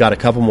think he's got a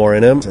couple more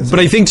in him. But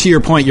I think to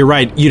your point, you're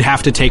right. You'd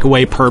have to take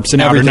away perps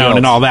and Everything outer known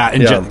and else. all that,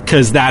 and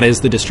because that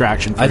is the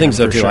distraction. For I think him,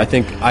 so for too. sure. I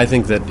think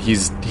that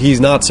he's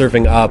not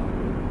surfing up.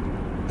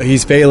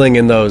 He's failing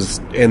in those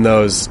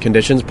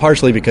conditions,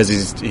 partially because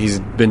he's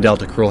been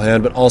dealt a cruel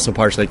hand, but also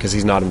partially because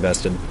he's not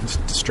invested. He's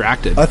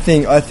distracted. I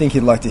think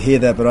he'd like to hear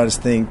that, but I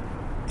just think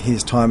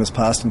his time has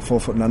passed in 4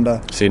 foot and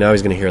under. See, now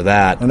he's going to hear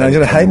that. And he's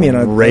going to hate me, and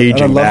I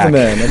love the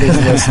man. I think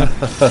he's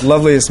the most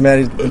loveliest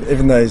man,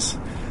 even though he's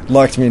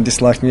liked me and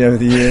disliked me over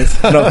the years.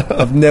 And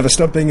I've never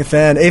stopped being a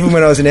fan. Even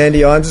when I was in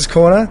Andy Irons'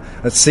 corner,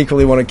 I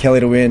secretly wanted Kelly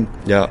to win.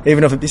 Yeah.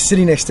 Even if I'd be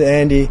sitting next to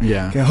Andy.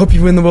 Yeah. Go, I hope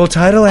you win the world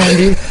title,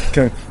 Andy.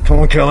 Go, come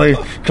on, Kelly.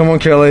 Come on,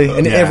 Kelly.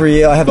 And every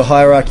year I have a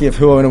hierarchy of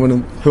who I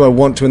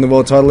want to win the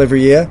world title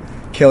every year.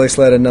 Kelly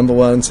Slater, number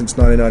 1 since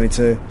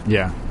 1992.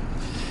 Yeah.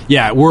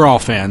 Yeah, we're all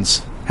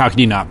fans. How could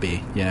you not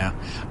be, you know?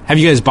 Have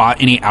you guys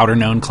bought any outer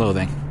known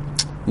clothing?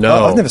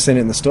 No. I've never seen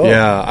it in the store.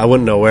 Yeah, I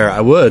wouldn't know where.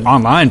 I would.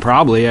 Online,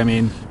 probably. I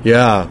mean...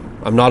 Yeah.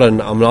 I'm not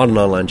an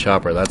online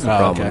shopper. That's the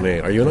problem with me.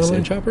 Are you an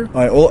online shopper?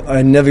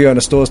 I never go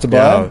into stores to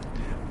buy,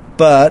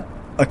 but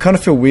I kind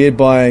of feel weird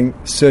buying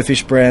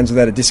Surfish brands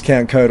without a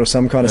discount code or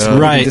some kind of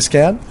significant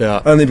discount.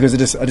 Yeah. Only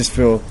because I just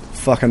feel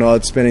fucking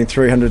odd spending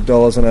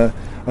 $300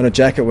 on a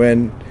jacket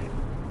when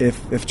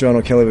if John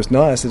or Kelly was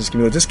nice, they just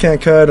give me the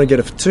discount code and I get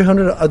it for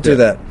 $200. I'd do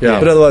that. Yeah.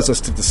 But otherwise, I'll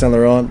stick to Saint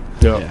Laurent.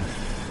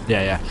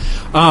 Yeah.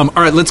 All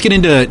right, let's get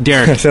into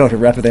Derek. I sound like a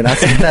rapper then. I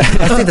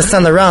see the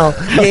Saint Laurent.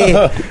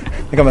 Yeah.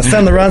 I got my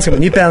Saint Laurent's, got my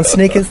New Balance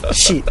sneakers.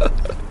 Shit.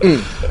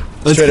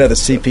 Straight out of the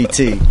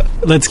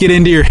CPT. Let's get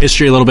into your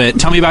history a little bit.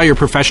 Tell me about your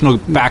professional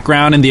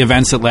background and the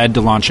events that led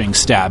to launching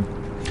Stab.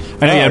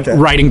 I know you have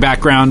writing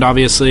background,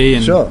 obviously.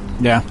 And, sure.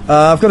 Yeah.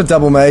 I've got a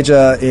double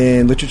major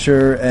in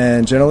literature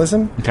and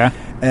journalism. Okay.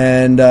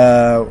 And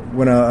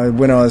when I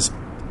was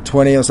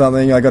 20 or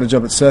something, I got a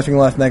job at Surfing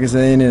Life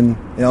magazine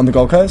on the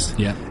Gold Coast.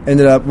 Yeah.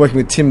 Ended up working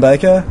with Tim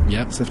Baker,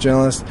 surf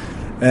journalist,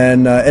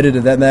 and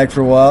edited that mag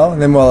for a while.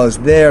 And then while I was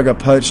there, I got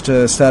poached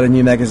to start a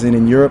new magazine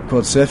in Europe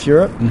called Surf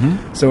Europe.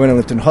 Mm-hmm. So I went and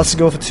lived in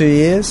Hossegor for 2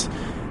 years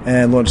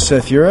and launched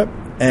Surf Europe.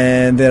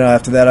 And then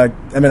after that, I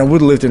would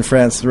have lived in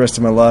France the rest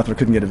of my life, but I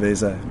couldn't get a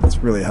visa. It's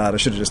really hard. I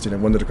should have just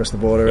wandered across the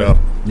border.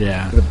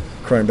 Yeah. With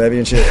a crying baby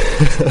and shit.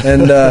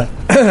 and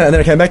then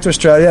I came back to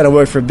Australia and I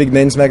worked for a big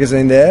men's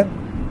magazine there.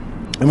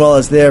 And while I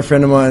was there, a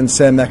friend of mine,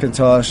 Sam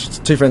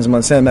McIntosh, 2 friends of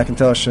mine, Sam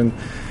McIntosh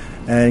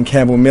and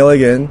Campbell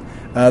Milligan,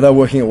 they were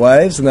working at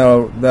Waves, and they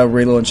were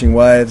relaunching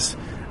Waves,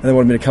 and they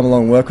wanted me to come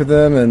along and work with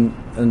them, and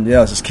I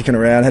was just kicking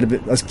around. I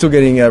was still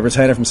getting a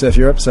retainer from Surf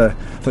Europe, so I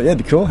thought, it'd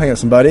be cool, hang out with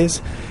some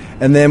buddies.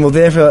 And then I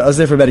was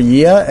there for about a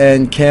year,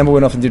 and Campbell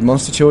went off and did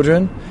Monster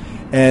Children,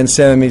 and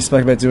Sam and me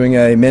spoke about doing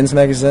a men's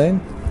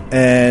magazine,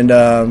 and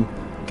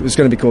it was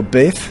going to be called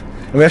Beef.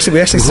 And we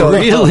actually sold.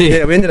 Really?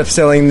 Yeah, we ended up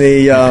selling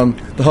the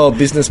whole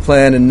business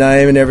plan and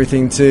name and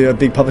everything to a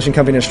big publishing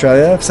company in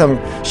Australia for some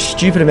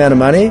stupid amount of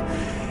money,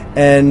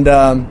 and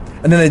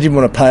then they didn't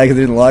want to pay because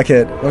they didn't like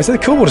it. And we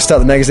said, cool, we'll just start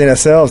the magazine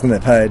ourselves, and they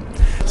paid.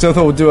 So I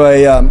thought we'd do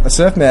a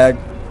surf mag.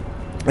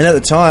 And at the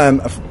time,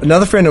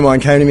 another friend of mine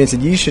came to me and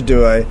said, you should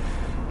do a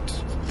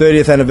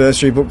 30th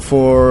anniversary book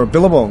for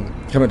Billabong.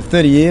 Coming to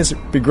 30 years,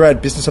 it'd be a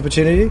great business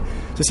opportunity. So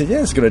I said, yeah,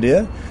 that's a good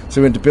idea. So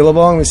we went to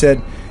Billabong, we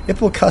said, it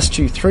will cost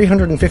you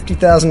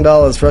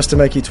 $350,000 for us to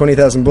make you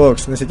 20,000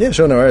 books. And they said, yeah,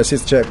 sure, no worries,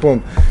 here's the check,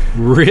 boom.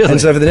 Really? And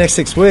so for the next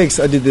 6 weeks,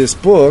 I did this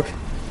book,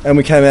 and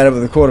we came out of it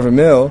with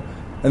 $250,000,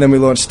 and then we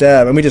launched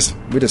Stab, and we just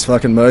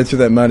fucking mowed through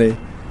that money.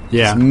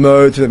 Yeah. Just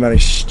mowed through that money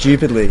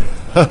stupidly.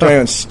 Going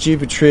on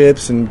stupid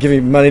trips and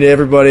giving money to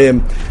everybody.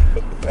 And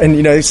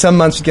some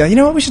months we'd go, you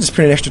know what, we should just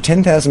print an extra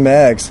 10,000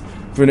 mags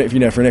for an extra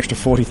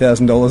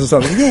 $40,000 or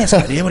something. Yeah, that's a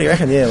good idea. What do you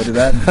reckon? Yeah, we'll do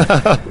that.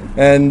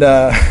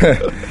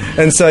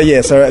 So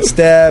at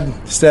Stab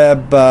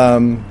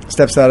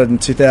started in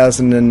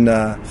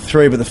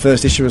 2003, but the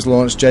first issue was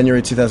launched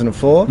January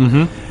 2004.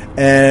 Mm-hmm.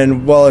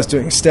 And while I was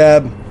doing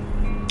Stab,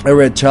 I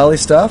read Charlie's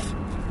stuff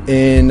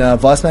in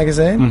Vice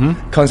magazine,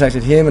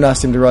 contacted him and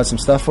asked him to write some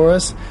stuff for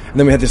us. And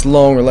then we had this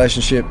long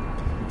relationship,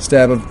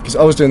 because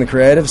I was doing the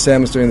creative,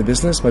 Sam was doing the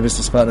business, my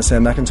business partner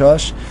Sam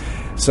McIntosh.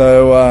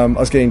 So I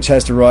was getting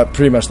Chaz to write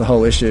pretty much the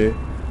whole issue,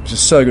 which is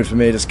so good for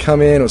me. Just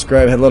come in, it was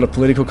great. We had a lot of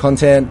political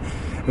content.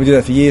 We did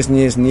that for years and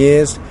years and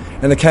years.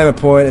 And there came a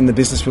point in the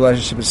business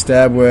relationship at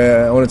Stab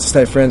where I wanted to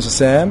stay friends with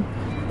Sam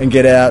and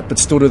get out, but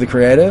still do the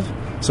creative.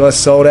 So I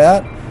sold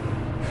out,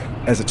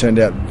 as it turned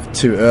out,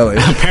 too early.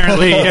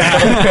 Apparently,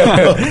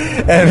 yeah.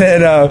 And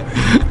then,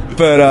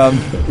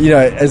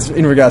 as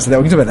in regards to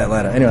that, we can talk about that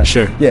later. Anyway,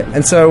 sure. Yeah,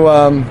 and so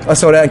I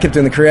sold out and kept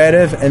doing the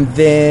creative, and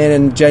then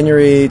in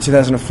January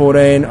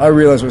 2014, I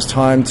realised it was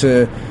time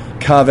to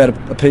carve out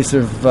a piece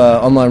of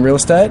online real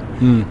estate,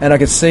 and I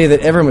could see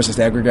that everyone was just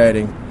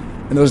aggregating,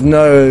 and there was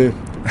no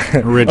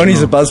Original. I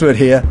use a buzzword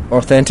here,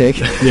 authentic.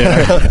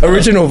 Yeah.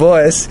 Original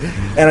voice.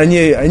 And I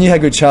knew how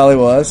good Charlie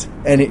was,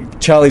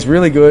 and Charlie's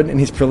really good, and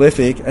he's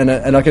prolific, and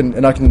I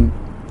can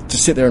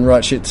just sit there and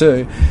write shit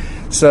too.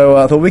 So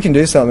I thought we can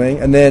do something,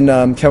 and then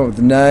came up with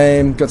the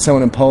name, got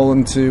someone in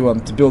Poland to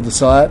build the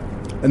site,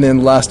 and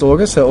then last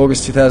August, so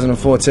August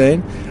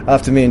 2014,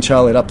 after me and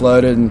Charlie had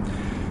uploaded and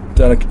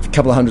done a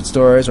couple of 100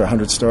 stories or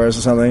 100 stories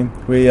or something,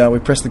 we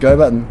pressed the go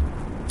button.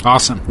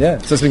 Awesome. Yeah,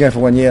 so it's been going for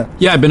 1 year.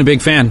 Yeah, I've been a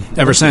big fan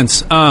ever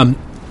since.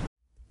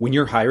 When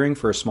you're hiring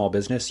for a small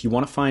business, you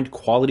want to find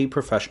quality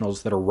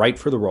professionals that are right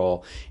for the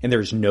role, and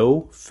there's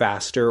no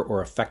faster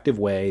or effective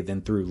way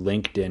than through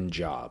LinkedIn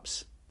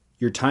Jobs.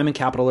 Your time and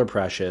capital are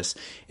precious,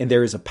 and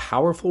there is a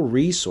powerful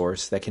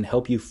resource that can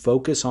help you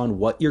focus on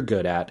what you're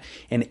good at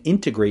and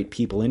integrate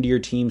people into your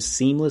team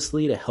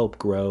seamlessly to help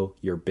grow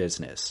your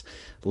business.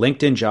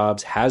 LinkedIn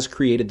Jobs has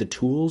created the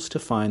tools to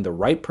find the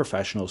right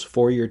professionals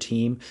for your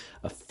team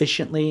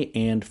efficiently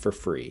and for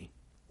free.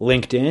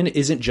 LinkedIn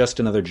isn't just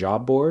another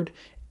job board.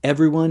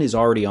 Everyone is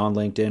already on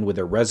LinkedIn with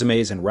their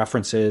resumes and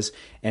references,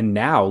 and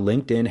now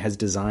LinkedIn has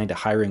designed a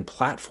hiring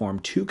platform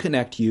to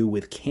connect you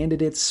with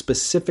candidates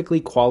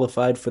specifically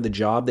qualified for the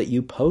job that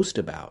you post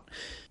about.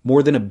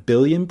 More than 1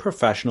 billion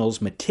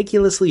professionals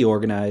meticulously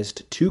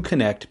organized to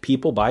connect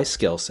people by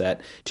skill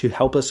set to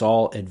help us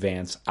all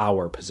advance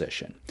our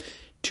position.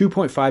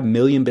 2.5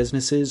 million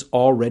businesses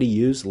already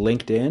use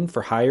LinkedIn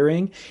for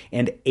hiring,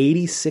 and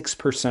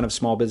 86% of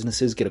small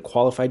businesses get a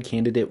qualified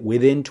candidate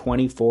within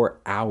 24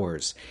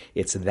 hours.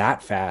 It's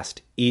that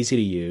fast, easy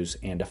to use,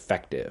 and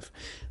effective.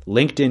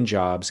 LinkedIn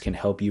Jobs can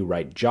help you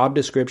write job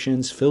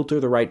descriptions,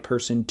 filter the right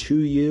person to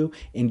you,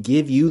 and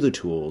give you the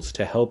tools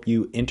to help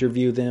you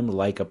interview them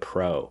like a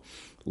pro.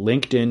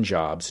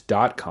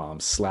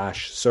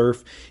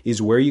 LinkedInjobs.com/surf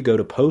is where you go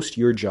to post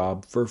your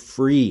job for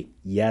free.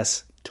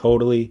 Yes,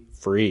 totally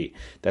free.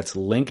 That's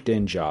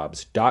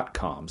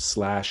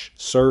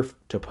LinkedInjobs.com/surf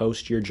to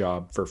post your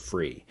job for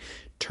free.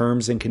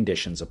 Terms and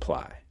conditions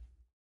apply.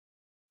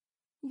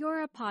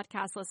 You're a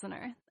podcast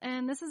listener,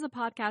 and this is a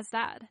podcast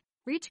ad.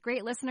 Reach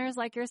great listeners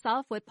like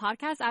yourself with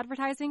podcast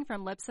advertising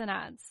from Libsyn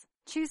Ads.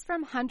 Choose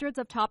from hundreds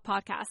of top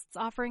podcasts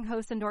offering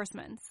host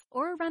endorsements,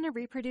 or run a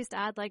reproduced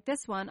ad like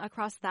this one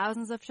across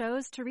thousands of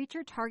shows to reach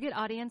your target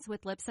audience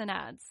with Libsyn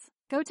Ads.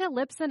 Go to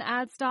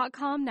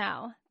libsynads.com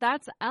now.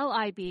 That's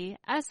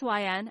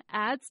LIBSYN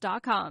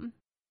ads.com.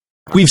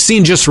 We've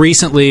seen just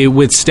recently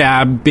with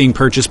Stab being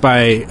purchased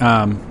by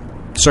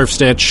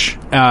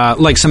SurfStitch,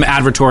 like some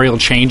advertorial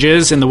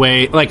changes in the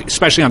way, like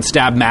especially on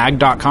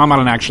stabmag.com. I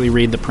don't actually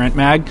read the print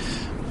mag.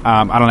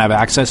 I don't have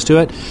access to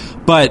it.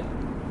 But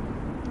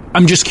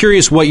I'm just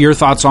curious what your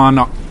thoughts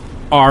are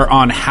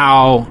on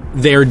how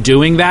they're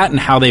doing that and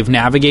how they've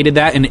navigated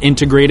that and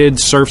integrated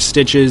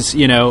SurfStitch's,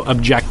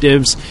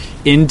 objectives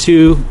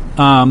into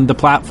the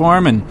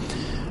platform. And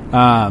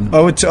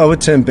I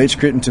would turn Beach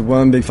Crit into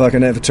one big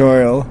fucking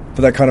advertorial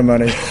for that kind of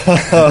money.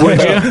 Would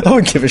you? I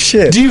wouldn't give a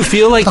shit. Do you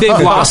feel like they've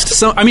lost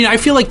some? I mean, I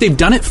feel like they've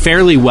done it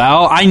fairly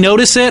well. I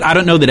notice it. I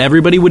don't know that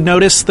everybody would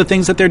notice the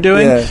things that they're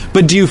doing. Yeah.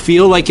 But do you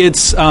feel like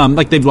it's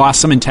like they've lost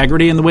some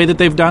integrity in the way that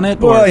they've done it?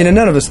 Well,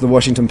 none of us are the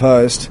Washington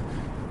Post.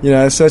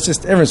 So it's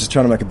just everyone's just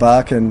trying to make a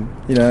buck, and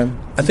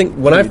I think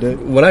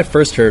when I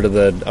first heard of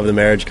the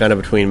marriage kind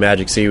of between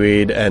Magic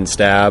Seaweed and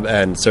Stab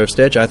and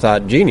SurfStitch, I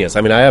thought genius.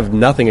 I mean, I have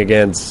nothing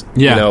against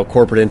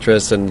corporate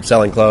interests and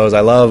selling clothes.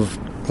 I love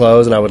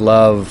clothes, and I would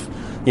love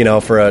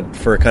for a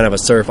kind of a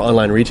surf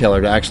online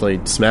retailer to actually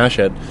smash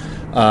it.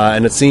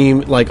 And it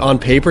seemed like on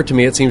paper to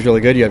me it seems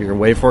really good. You have your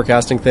wave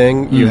forecasting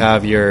thing, you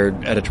have your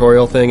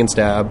editorial thing in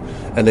Stab,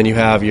 and then you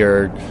have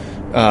your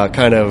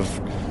kind of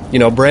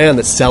brand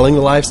that's selling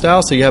the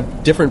lifestyle. So you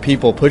have different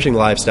people pushing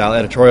lifestyle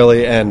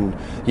editorially and,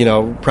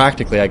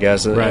 practically, I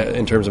guess,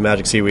 in terms of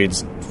Magic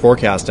Seaweed's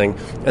forecasting.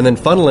 And then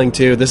funneling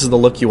to, this is the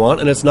look you want.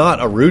 And it's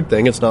not a rude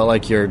thing. It's not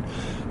like you're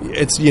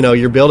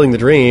building the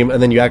dream and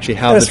then you actually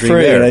have the dream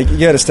free, there. You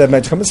go to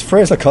StabMag.com, it's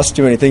free. It's not cost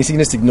you anything. So you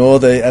can just ignore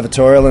the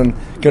editorial and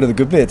go to the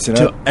good bits,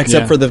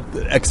 Except for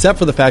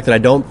the fact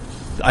that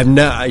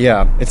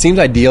it seems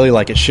ideally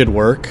like it should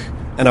work.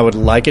 And I would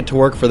like it to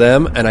work for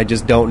them. And I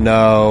just don't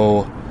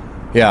know.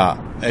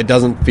 Yeah, it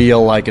doesn't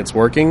feel like it's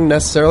working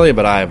necessarily,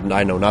 but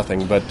I know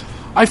nothing. But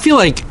I feel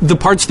like the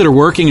parts that are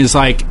working is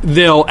like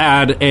they'll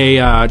add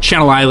a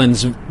Channel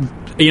Islands,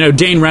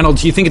 Dane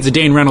Reynolds. You think it's a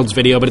Dane Reynolds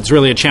video, but it's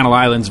really a Channel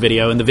Islands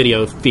video in the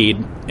video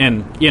feed,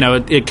 and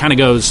it kind of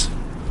goes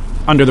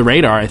under the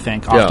radar. I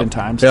think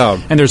oftentimes,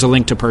 and there's a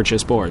link to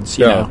purchase boards,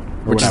 or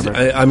whatever.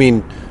 I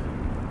mean,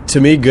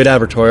 to me, good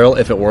advertorial,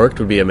 if it worked,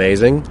 would be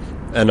amazing.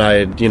 And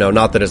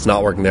not that it's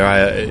not working there,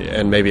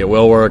 and maybe it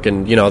will work.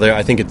 And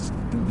I think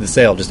the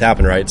sale just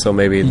happened, right? So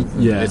maybe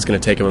it's going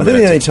to take them a minute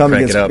to crank it up. I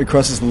think the only time it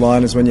crosses the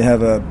line is when you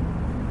have a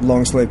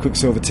long sleeve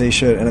Quicksilver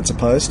T-shirt and it's a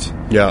post.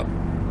 Yeah.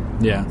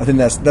 I think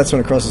that's when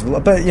it crosses the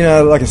line. But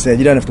like I said,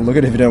 you don't have to look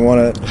at it if you don't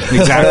want it.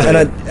 Exactly.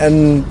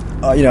 and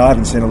I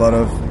haven't seen a lot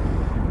of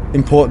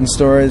important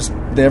stories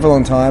there for a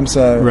long time,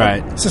 so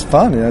it's just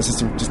fun.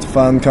 It's just a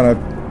fun kind of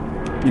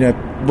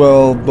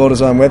well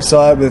designed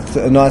website with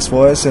a nice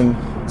voice and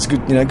it's a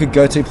good, good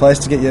go-to place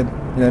to get your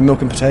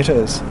milk and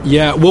potatoes.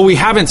 Yeah, well, we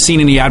haven't seen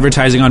any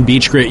advertising on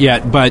Beach Grit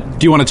yet, but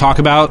do you want to talk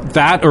about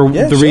that or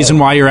the sure. reason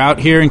why you're out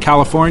here in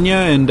California?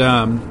 And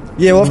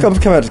yeah, well,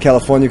 I've come out to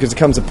California because there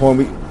comes a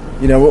point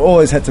we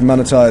always had to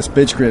monetize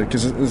Beach Grit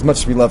because as much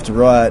as we love to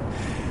write,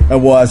 our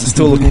wives are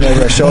still looking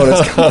over our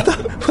shoulders.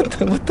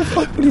 What the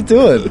fuck are you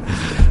doing?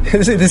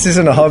 This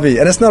isn't a hobby,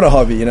 and it's not a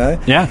hobby,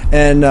 Yeah.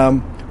 And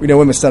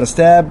when we started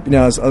Stab,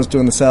 I was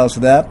doing the sales for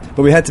that,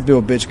 but we had to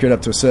build Beach Grit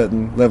up to a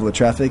certain level of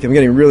traffic, and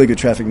we're getting really good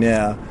traffic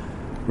now.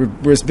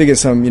 We're as big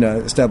as some,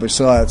 established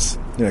sites,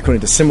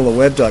 according to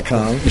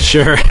SimilarWeb.com.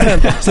 Sure.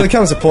 So there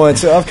comes a point.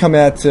 So I've come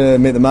out to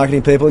meet the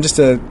marketing people and just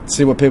to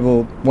see what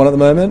people want at the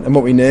moment and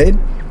what we need.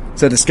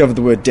 So I discovered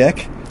the word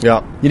deck.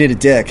 Yeah. You need a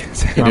deck.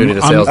 You do need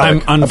a sales I'm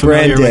deck.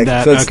 unfamiliar a brand with deck.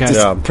 that. So it's Okay.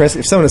 just press,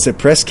 if someone had said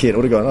press kit, I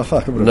would have gone, oh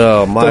fuck. I would've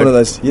No, done one of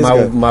those years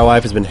ago. my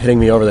wife has been hitting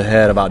me over the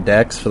head about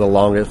decks for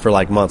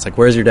like months. Like,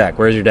 where's your deck?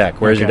 Where's your deck?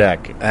 Where's your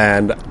deck?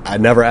 And I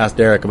never asked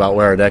Derek about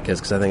where our deck is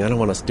because I think I don't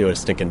want us to do a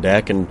stinking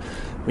deck. And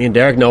me and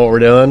Derek know what we're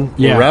doing.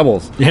 Yeah. We're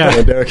rebels. Yeah.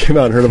 And Derek came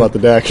out and heard about the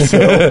deck.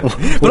 So.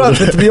 But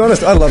to be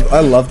honest, I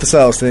love the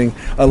sales thing.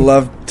 I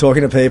love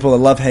talking to people. I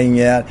love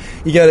hanging out.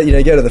 You go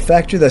to the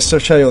factory. They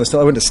show you all the stuff.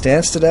 I went to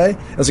Stance today.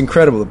 It was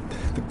incredible.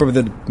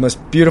 Probably the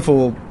most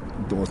beautiful.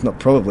 Well, it's not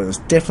probably. It was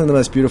definitely the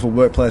most beautiful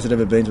workplace I'd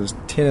ever been to. It was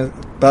tennis,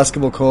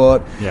 basketball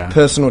court,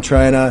 personal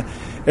trainer.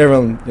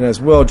 Everyone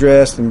is well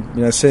dressed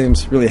and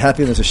seems really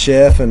happy. There's a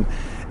chef and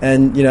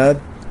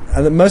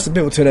most of the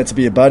people turn out to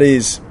be your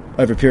buddies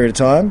over a period of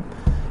time.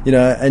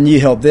 And you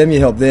help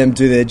them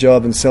do their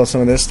job and sell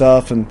some of their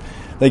stuff, and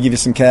they give you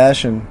some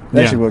cash, and it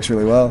actually works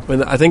really well.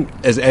 I think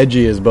as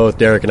edgy as both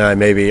Derek and I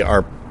maybe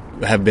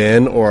have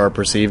been or are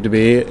perceived to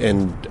be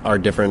in our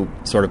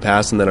different sort of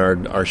paths and then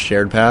our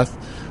shared path,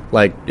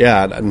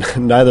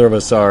 neither of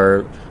us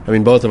are,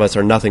 both of us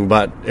are nothing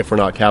but if we're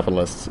not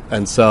capitalists.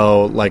 And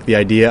so, the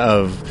idea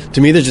of, to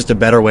me, there's just a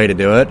better way to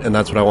do it, and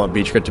that's what I want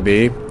Beach Grit to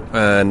be.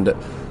 And,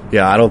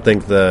 I don't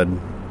think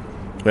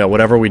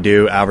whatever we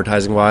do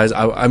advertising wise,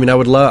 I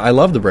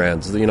love the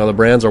brands. The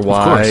brands are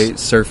why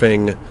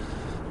surfing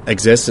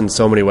exists in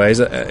so many ways,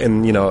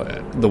 in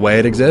the way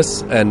it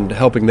exists, and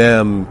helping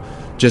them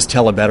just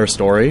tell a better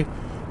story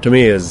to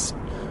me is,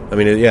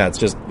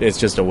 it's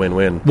just a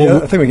win-win.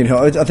 Well, I think we can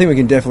help. I think we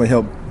can definitely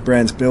help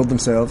brands build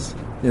themselves.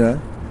 I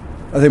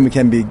think we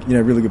can be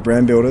really good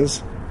brand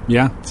builders.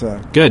 Yeah.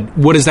 So good.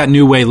 What does that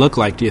new way look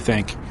like? Do you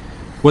think?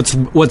 What's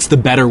the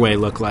better way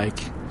look like?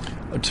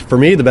 For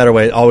me, the better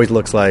way always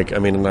looks like,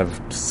 and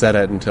I've said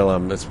it until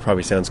this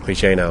probably sounds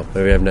cliche now.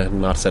 Maybe I've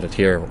not said it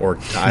here or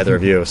to either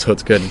of you, so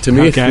it's good. To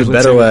me,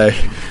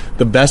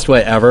 the best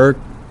way ever,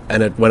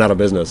 and it went out of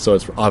business, so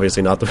it's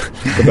obviously not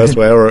the best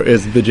way ever,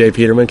 is the J.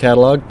 Peterman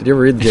catalog. Did you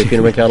ever read the J.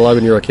 Peterman catalog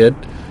when you were a kid?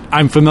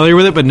 I'm familiar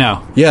with it, but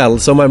no. Yeah,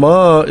 so my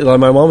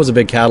mom was a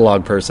big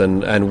catalog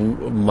person,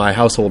 and my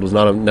household was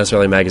not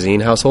necessarily a magazine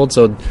household.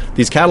 So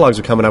these catalogs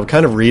would come, and I would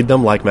kind of read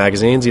them like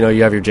magazines. You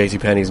have your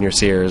JCPenney's and your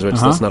Sears, which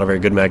that's not a very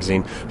good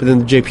magazine. But then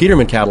the J.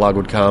 Peterman catalog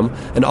would come,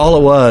 and all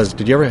it was.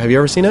 Have you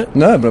ever seen it?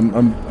 No, but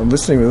I'm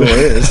listening with all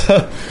ears.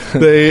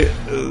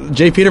 The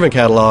J. Peterman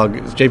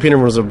catalog. J.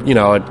 Peterman was a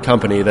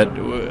company that,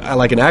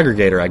 like an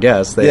aggregator, I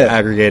guess. They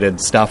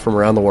aggregated stuff from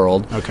around the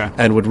world,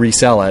 and would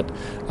resell it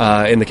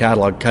in the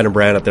catalog, kind of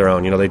brand it their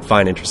own. They'd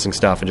find interesting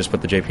stuff and just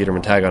put the J.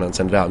 Peterman tag on it and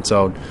send it out. And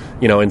so,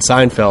 in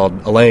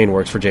Seinfeld, Elaine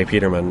works for J.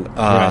 Peterman.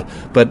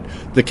 But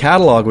the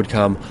catalog would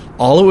come,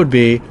 all it would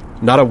be,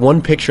 not a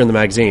one picture in the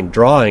magazine,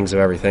 drawings of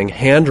everything,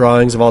 hand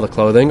drawings of all the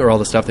clothing or all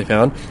the stuff they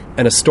found,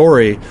 and a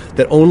story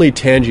that only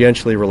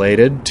tangentially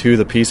related to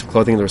the piece of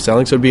clothing they were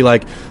selling. So it'd be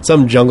like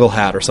some jungle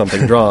hat or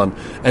something drawn,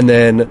 and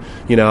then,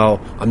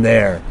 I'm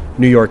there,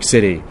 New York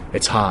City,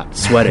 it's hot,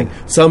 sweating.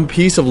 Some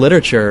piece of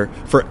literature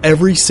for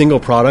every single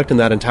product in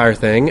that entire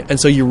thing. And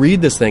so you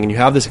read this thing and you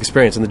have this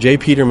experience. And the J.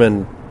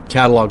 Peterman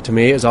catalog to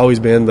me has always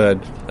been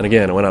and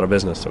again, it went out of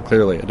business, so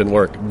clearly it didn't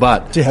work.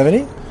 But do you have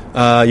any?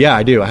 Yeah,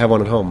 I do. I have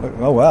one at home.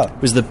 Oh, wow.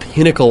 It was the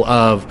pinnacle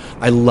of,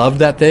 I loved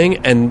that thing,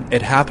 and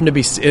it happened to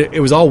be,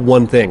 it was all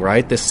one thing,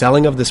 right? The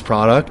selling of this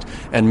product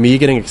and me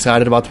getting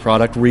excited about the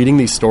product, reading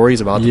these stories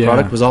about the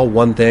product was all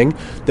one thing.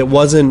 It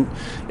wasn't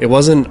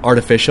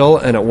artificial,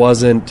 and it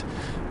wasn't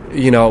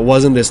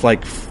this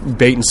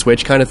bait and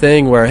switch kind of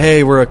thing where,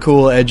 hey, we're a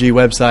cool, edgy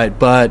website,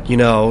 but,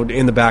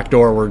 in the back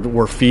door,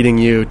 we're feeding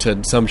you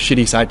to some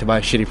shitty site to buy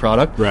a shitty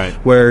product. Right.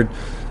 Where,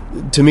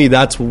 to me,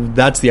 that's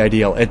the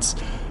ideal. It's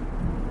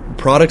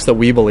products that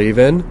we believe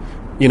in,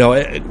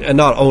 and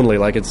not only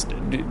it's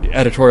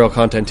editorial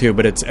content too,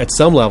 but it's at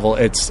some level,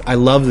 I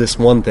love this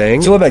one thing.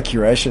 It's all about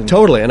curation.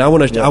 Totally. And I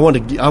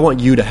want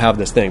you to have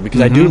this thing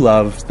because I do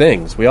love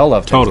things. We all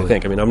love things. Totally. I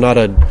think. I'm not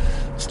a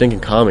stinking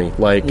commie.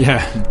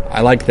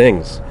 I like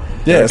things.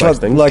 Yeah, it's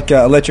like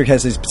Electric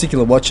has these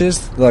particular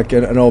watches, like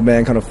an old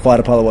man kind of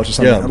fighter pilot watch or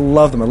something. Yeah. I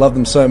love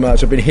them so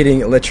much. I've been hitting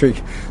Electric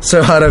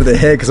so hard over the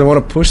head because I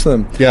want to push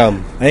them. Yeah.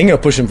 I ain't going to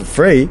push them for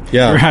free.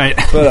 Yeah. Right.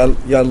 But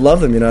I love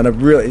them, and I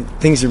really,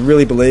 things you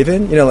really believe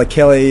in. Like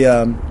Kelly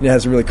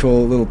has a really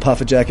cool little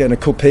puffer jacket and a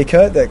cool pea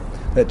coat that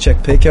at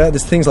Czech Pico.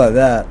 There's things like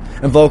that.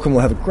 And Volcom will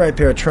have a great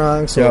pair of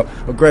trunks or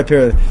a great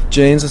pair of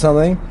jeans or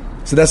something.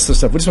 So that's the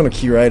stuff. We just want to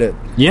curate it.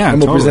 Yeah, and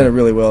we'll totally. present it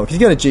really well. Because you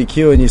go to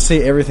GQ and you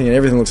see everything and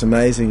everything looks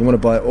amazing. You want to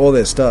buy all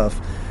their stuff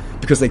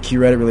because they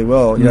curate it really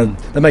well. You know,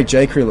 they make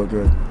J.Crew look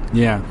good.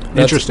 Yeah,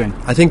 interesting.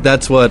 I think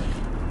that's what...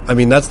 I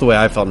mean, that's the way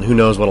I felt, and who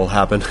knows what'll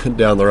happen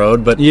down the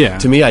road. But Yeah.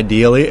 to me,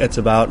 ideally, it's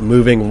about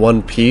moving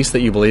one piece that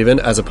you believe in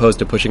as opposed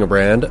to pushing a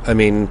brand. I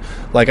mean,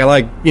 like, I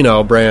like, you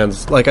know,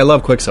 brands. Like, I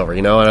love Quicksilver,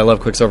 you know, and I love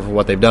Quicksilver for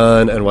what they've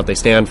done and what they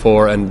stand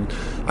for. And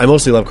I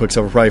mostly love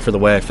Quicksilver probably for the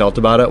way I felt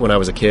about it when I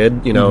was a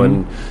kid, you know,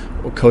 in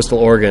coastal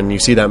Oregon, you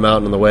see that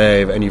mountain in the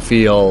wave, and you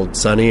feel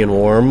sunny and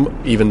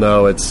warm, even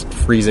though it's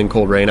freezing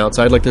cold rain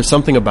outside. Like, there's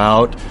something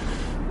about...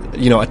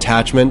 you know,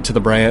 attachment to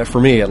the brand,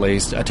 for me at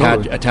least,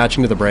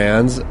 attaching to the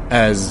brands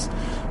as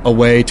a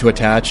way to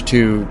attach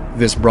to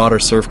this broader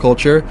surf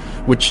culture,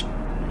 which,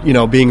 you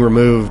know, being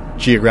removed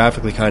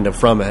geographically kind of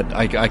from it,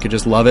 I could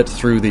just love it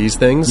through these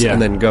things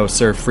and then go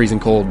surf freezing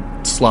cold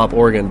slop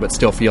Oregon, but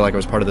still feel like I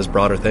was part of this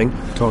broader thing.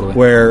 Totally.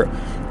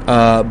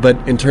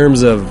 But in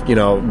terms of, you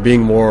know,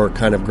 being more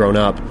kind of grown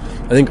up,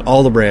 I think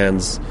all the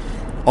brands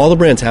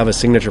have a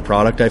signature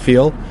product, I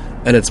feel.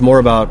 And it's more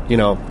about, you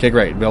know, okay,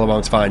 great,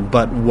 Billabong's fine,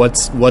 but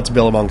what's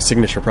Billabong's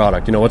signature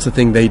product? You know, what's the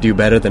thing they do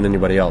better than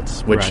anybody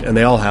else? And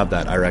they all have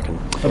that, I reckon,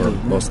 or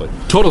mostly.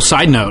 Total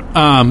side note,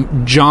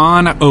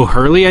 John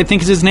O'Hurley, I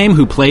think is his name,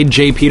 who played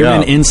Jay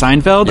Peterman in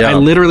Seinfeld. I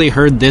literally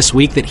heard this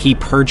week that he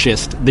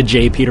purchased the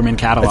Jay Peterman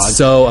catalog. It's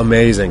so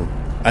amazing.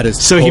 That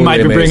is so totally he might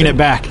be amazing. bringing it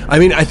back. I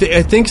mean, I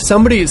think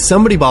somebody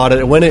bought it.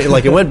 It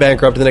went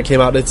bankrupt, and then it came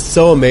out. It's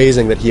so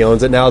amazing that he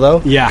owns it now,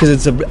 though. Yeah, because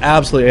it's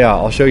absolutely. Yeah,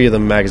 I'll show you the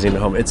magazine at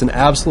home. It's an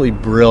absolutely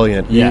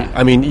brilliant. Yeah,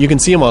 I mean, you can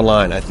see them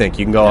online. I think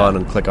you can go on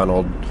and click on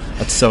old.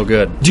 That's so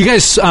good. Do you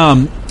guys?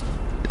 I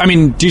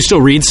mean, do you still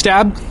read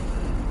Stab?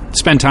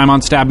 Spend time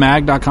on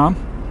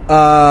stabmag.com?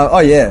 Oh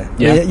yeah.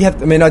 You have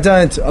to, I mean, I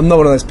don't. I'm not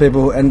one of those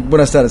people. And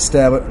when I started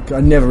Stab, I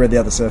never read the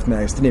other surf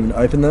mags. Didn't even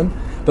open them.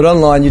 But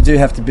online, you do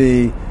have to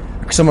be.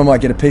 Someone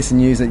might get a piece of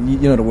news that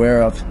you're not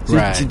aware of.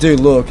 So you do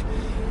look,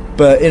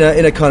 but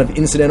in a kind of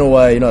incidental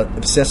way. You're not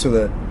obsessed with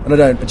it.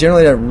 And I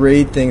generally don't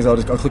read things. I'll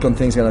click on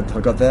things. Going,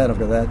 I've got that. I've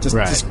got that.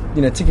 Just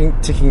you know,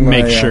 ticking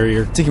my. Make sure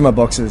you're ticking my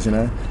boxes. You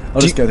know,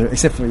 I'll just go through.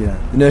 Except for, you know,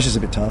 inertia's a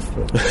bit tough.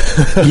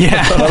 But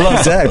yeah, I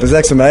love Zach.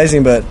 Zach's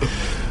amazing, but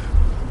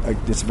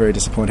it's very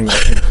disappointing.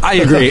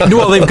 I agree.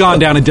 Well, they've gone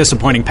down a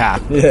disappointing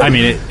path. Yeah. I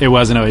mean, it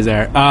wasn't always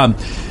there.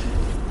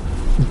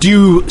 Do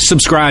you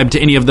subscribe to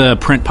any of the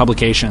print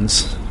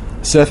publications?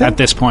 Surfing? At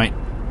this point,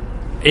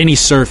 any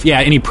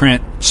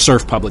print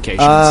surf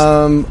publications.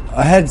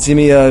 I had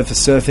Zimeo for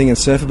surfing and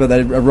Surfer, but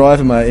they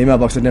arrive in my email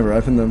box. I'd never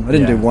opened them. I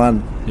didn't do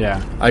one.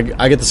 Yeah, I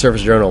get the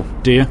Surface Journal.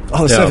 Do you?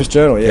 Oh, the Surface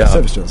Journal. Yeah,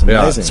 Surface Journal's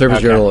amazing.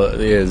 Surface Journal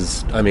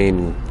is. I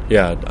mean,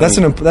 that's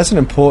an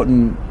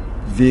important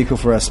vehicle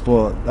for our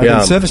sport.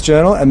 The Surface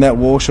Journal and Matt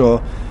Warshaw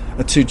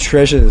are two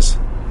treasures.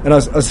 And I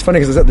was funny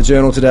because I was at the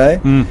Journal today.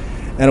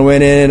 And I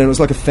went in, and it was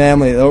like a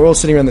family. They were all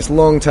sitting around this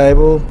long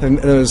table, and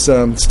it was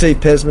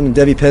Steve Pesman and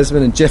Debbie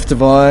Pesman and Jeff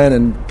Devine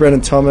and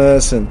Brennan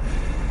Thomas and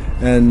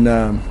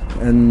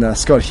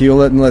Scott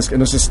Hewlett, and it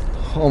was just,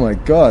 oh my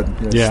God,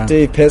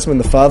 Steve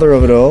Pesman, the father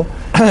of it all.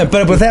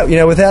 But without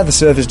the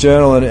Surface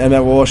Journal and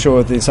Matt Warshaw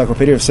with the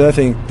Encyclopedia of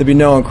Surfing, there'd be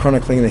no one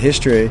chronicling the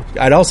history.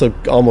 I'd also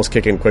almost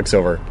kick in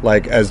Quicksilver,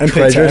 like as and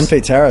treasures.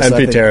 Pete Taras. And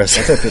Pete Taras.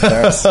 I said Pete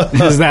Taras.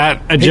 Is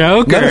that a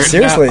joke? No,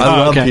 seriously.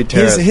 I love Pete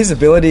Taras. His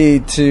ability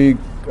to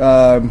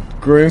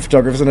groom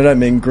photographers, and I don't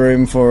mean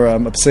groom for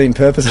obscene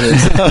purposes.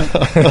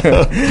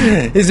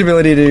 His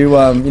ability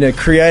to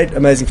create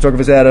amazing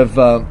photographers out of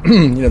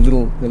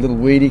little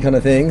weedy kind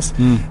of things.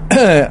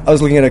 I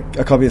was looking at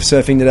a copy of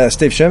Surfing today that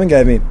Steve Sherman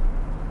gave me.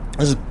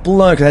 I was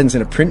blown because I hadn't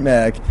seen a print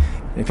mag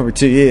in probably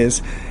 2 years,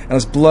 and I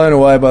was blown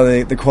away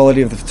by the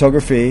quality of the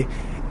photography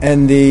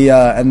and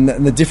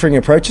the differing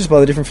approaches by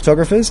the different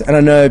photographers. And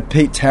I know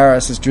Pete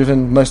Taras has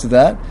driven most of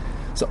that.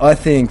 So I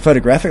think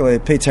photographically,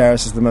 Pete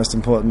Taras is the most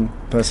important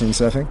person in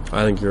surfing.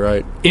 I think you're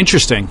right.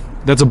 Interesting.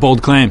 That's a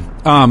bold claim.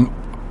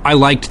 I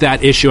liked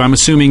that issue. I'm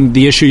assuming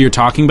the issue you're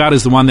talking about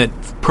is the one that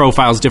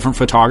profiles different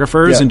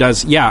photographers and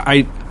does. Yeah,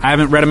 I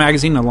haven't read a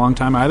magazine in a long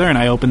time either, and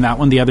I opened that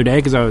one the other day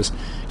because I was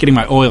getting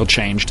my oil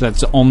changed.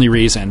 That's the only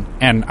reason,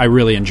 and I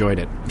really enjoyed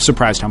it. I'm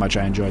surprised how much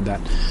I enjoyed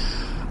that.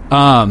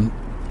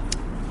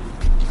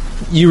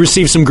 You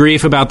received some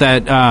grief about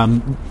that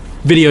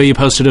video you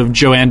posted of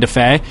Joanne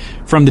Defay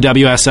from the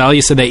WSL.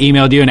 You said they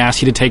emailed you and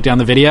asked you to take down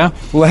the video.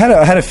 Well, I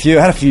had a few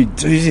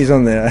doozies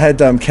on there. I had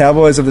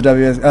Cowboys of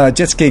the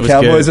Jet Ski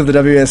Cowboys of the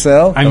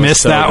WSL. I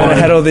missed that one. And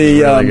I had all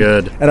the really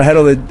good. And I had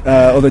all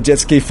the jet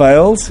ski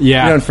fails.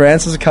 Yeah, in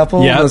France was a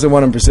couple. Yeah, there was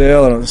one in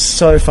Brazil, and it was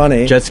so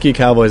funny. Jet Ski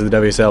Cowboys of the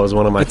WSL was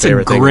one of my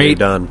favorite things we've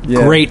done.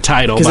 Great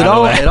title, by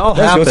the way. It all that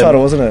was happened. your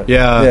title, wasn't it?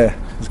 Yeah.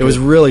 It was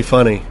really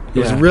funny. It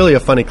was really a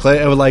funny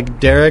clay. It was like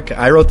Derek.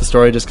 I wrote the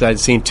story just because I'd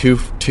seen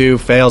two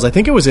fails. I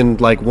think it was in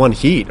like one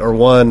heat or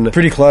one.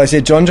 Pretty close.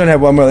 Yeah, John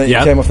had one where he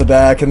came off the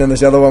back, and then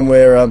there's the other one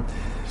where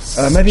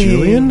Maybe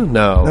Julian?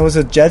 No. Was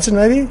it Jadson,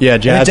 maybe? Yeah,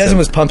 Jadson. Jadson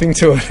was pumping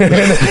to it. and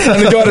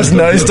the guy just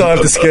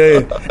nosedived the ski.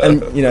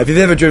 And, if you've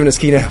ever driven a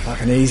ski, you know how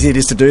fucking easy it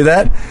is to do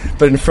that.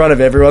 But in front of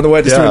everyone, the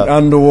way just went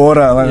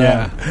underwater.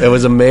 Like, It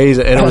was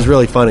amazing. And it was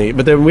really funny.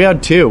 But then we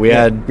had two. We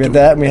had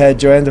that, and we had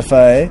Joanne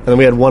Defay. And then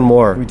we had one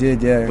more. We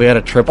did, yeah. We had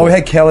a triple. Oh, we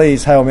had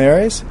Kelly's Hail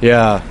Marys.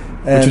 Yeah.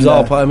 And, which was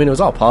all, it was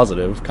all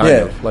positive, kind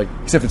of. Like,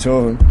 except for two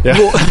of them.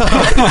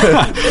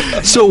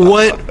 Yeah. So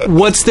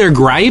what's their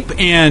gripe,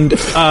 and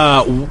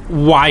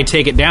why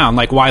take it down?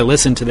 Like, why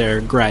listen to their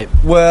gripe?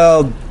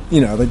 Well,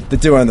 they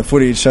do own the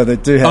footage, so they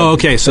do have... Oh,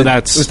 okay, so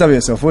that's... It was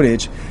WSL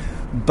footage.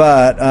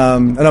 But,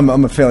 and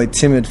I'm a fairly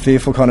timid,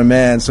 fearful kind of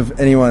man, so if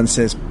anyone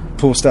says,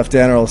 pull stuff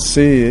down or I'll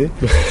sue you,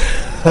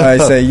 I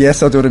say,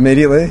 yes, I'll do it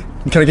immediately.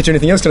 Can I get you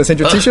anything else? Can I send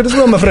you a T-shirt as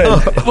well, my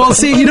friend? Well,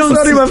 see, you don't...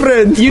 Sorry, my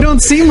friend. You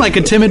don't seem like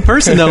a timid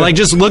person, though. Like,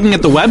 just looking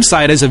at the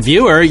website as a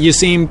viewer, you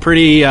seem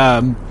pretty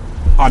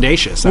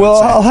audacious, Well,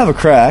 I'll have a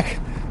crack.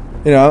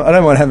 I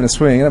don't mind having a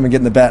swing. I don't mind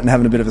getting the bat and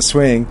having a bit of a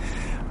swing.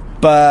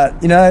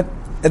 But,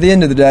 at the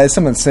end of the day,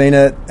 someone's seen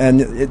it, and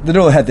they'd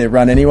all had their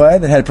run anyway.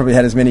 They had probably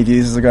had as many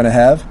views as they're going to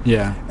have.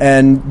 Yeah.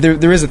 And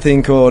there is a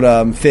thing called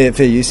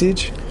fair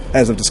usage,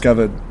 as I've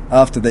discovered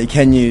after, that you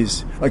can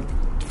use. Like,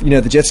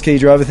 the jet ski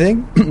driver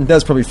thing,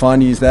 that's probably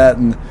fine to use that.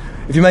 And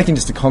if you're making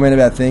just a comment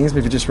about things, but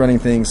if you're just running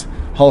things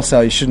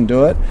wholesale, you shouldn't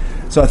do it.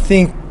 So I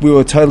think we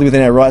were totally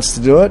within our rights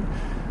to do it.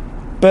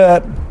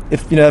 But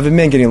if if it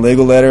meant getting a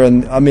legal letter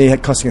and me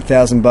costing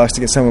 $1,000 to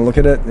get someone to look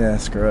at it, yeah,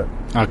 screw it.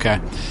 Okay.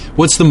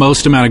 What's the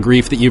most amount of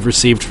grief that you've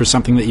received for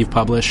something that you've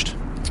published?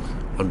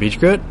 On Beach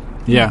Grit?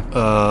 Yeah.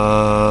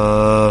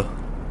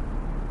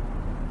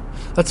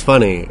 That's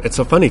funny. It's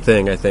a funny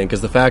thing, I think,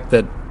 is the fact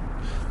that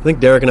I think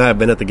Derek and I have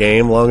been at the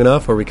game long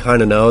enough where we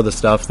kind of know the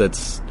stuff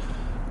that's...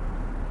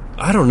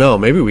 I don't know.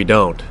 Maybe we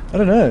don't. I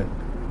don't know.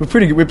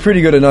 We're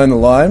pretty good at knowing the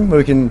line where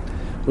we can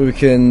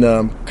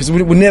because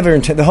we never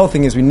the whole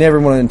thing is we never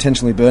want to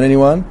intentionally burn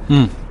anyone,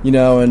 and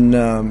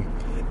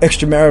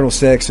extramarital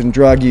sex and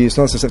drug use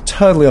and all that stuff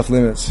totally off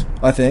limits.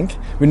 I think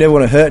we never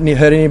want to hurt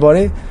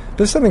anybody,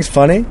 but if something's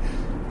funny,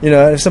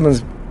 if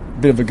someone's a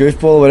bit of a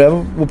goofball or whatever,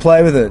 we'll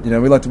play with it.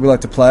 We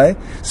like to play.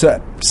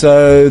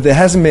 So there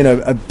hasn't been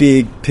a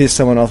big piss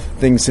someone off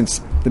thing since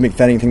the Mick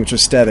Fanning thing, which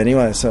was stab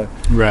anyway. So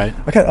right.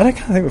 I don't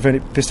think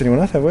we've pissed anyone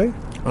off, have we?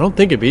 I don't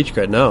think at Beach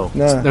Grit, no.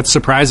 That's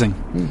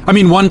surprising. I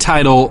mean, one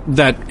title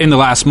that in the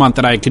last month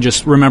that I could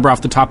just remember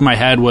off the top of my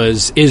head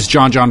was, Is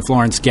John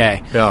Florence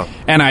Gay? Yeah.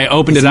 And I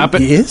opened it up.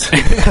 He is?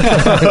 How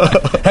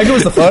good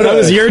was the photo? That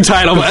was your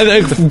title.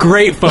 A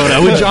great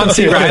photo with John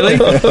C. Reilly.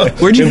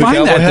 Where'd you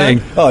find that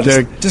thing? Oh,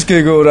 just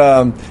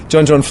Googled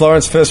John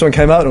Florence. First one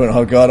came out and I went,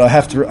 oh God, I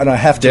have to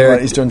Derek,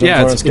 write Is John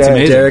Florence Gay? It's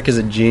amazing. Derek is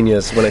a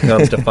genius when it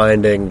comes to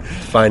finding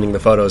the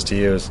photos to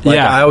use.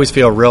 Yeah. I always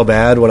feel real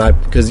bad when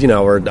because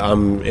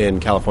I'm in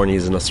California,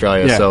 he's in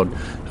Australia, so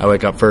I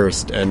wake up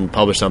first and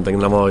publish something,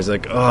 and I'm always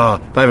like, if I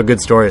have a good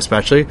story,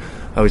 especially,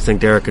 I always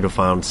think Derek could have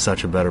found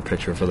such a better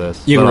picture for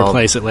this. You can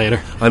replace it later.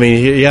 I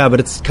mean, but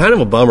it's kind of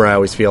a bummer. I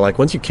always feel like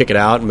once you kick it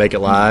out and make it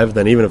live,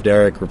 then even if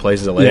Derek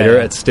replaces it later,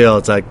 it's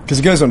like because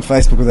it goes on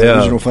Facebook with that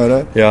original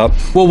photo. Yeah.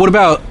 Well, what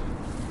about?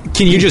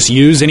 Can you just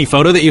use any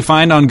photo that you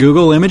find on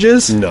Google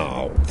Images?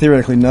 No.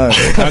 Theoretically, no.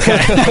 Okay.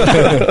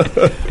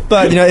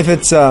 But if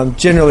it's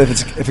generally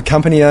if a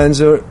company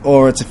owns it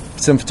or it's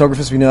some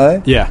photographers we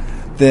know,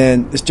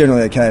 then it's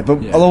generally okay.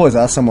 But I'll always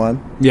ask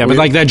someone. Yeah, but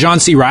like that John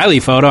C. Reilly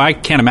photo, I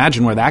can't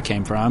imagine where that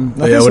came from.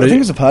 I think it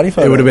was a party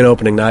photo. It would have been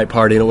opening night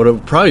party, and it would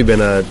have probably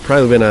been a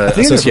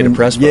Associated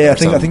Press photo. Yeah, I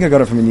think I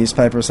got it from a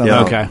newspaper or something.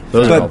 Yeah,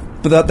 okay.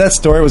 But that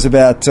story was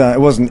about it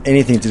wasn't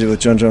anything to do with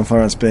John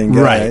Florence being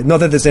gay. Right. Not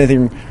that there's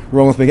anything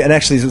wrong with being gay. And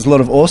actually, there's a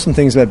lot of awesome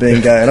things about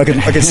being gay, and I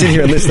could sit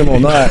here and list them all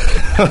night.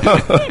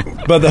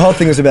 But the whole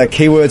thing was about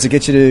keywords that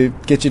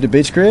get you to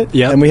Beach Grit.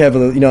 Yeah. And we have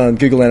on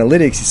Google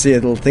Analytics, you see a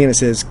little thing that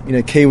says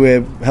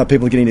keyword how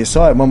people are getting to your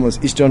site. One was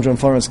Is John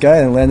Florence Gay?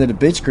 And it landed at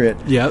Beach Grit.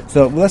 Yeah.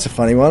 So that's a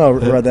funny one. I'll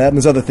write that. And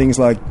there's other things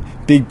like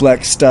big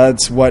black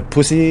studs, white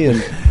pussy,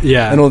 and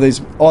and all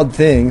these odd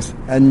things,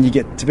 and you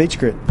get to Beach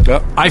Grit.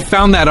 Yep. I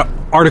found that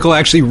article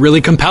actually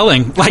really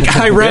compelling. Like,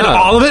 I read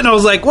all of it, and I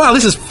was like, wow,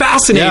 this is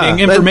fascinating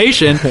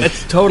information.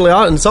 It's totally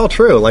odd, and it's all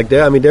true. Like,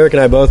 Derek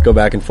and I both go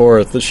back and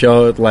forth, the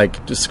show,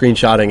 like, just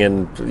screenshotting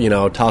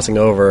and, tossing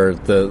over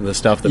the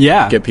stuff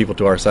that get people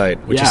to our site,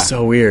 which is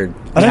so weird.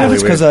 I don't know if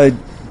it's because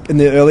in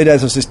the early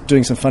days, I was just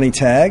doing some funny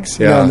tags,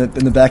 in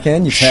the back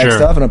end, you tag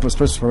stuff, and I was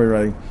probably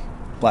writing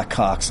black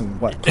cocks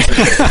and white pussy.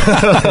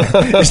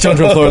 It's John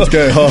Florence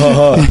Gay, ha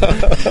ha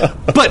ha.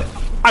 But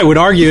I would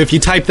argue if you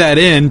type that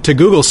in to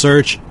Google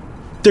search,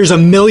 there's a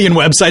million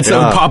websites that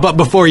would pop up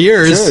before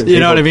yours. Sure. You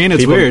know what I mean?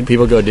 It's weird.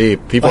 People go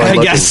deep.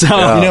 I guess so.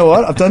 Yeah. You know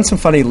what? I've done some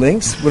funny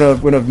links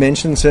when I've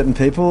mentioned certain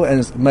people, and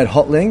it's made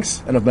hot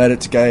links, and I've made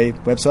it to gay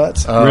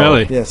websites.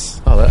 Really?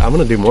 Yes. Oh, I'm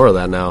going to do more of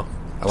that now.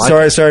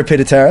 Sorry,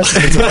 Peter Taras.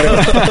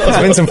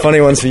 There's been some funny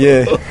ones for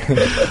you.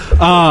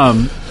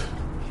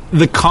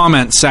 the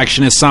comment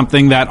section is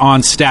something that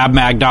on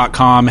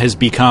stabmag.com has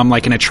become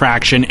like an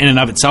attraction in and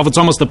of itself. It's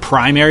almost the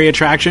primary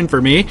attraction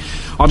for me.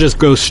 I'll just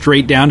go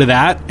straight down to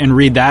that and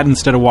read that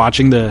instead of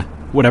watching the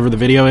whatever the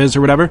video is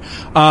or whatever.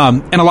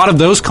 And a lot of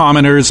those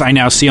commenters I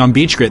now see on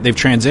Beach Grit, they've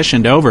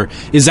transitioned over.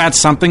 Is that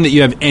something that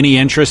you have any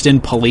interest in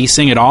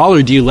policing at all,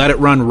 or do you let it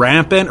run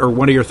rampant, or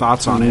what are your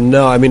thoughts on it?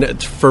 No, I mean,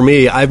 for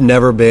me, I've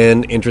never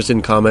been interested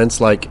in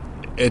comments. Like,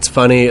 it's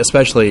funny,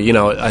 especially,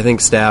 I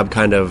think Stab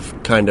kind of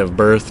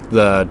birthed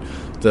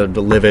the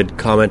livid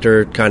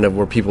commenter, kind of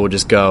where people would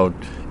just go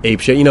ape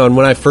shit. And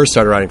when I first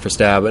started writing for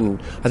Stab, and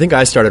I think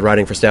I started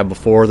writing for Stab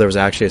before there was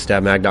actually a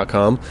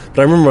stabmag.com, but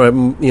I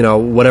remember,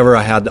 whatever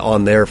I had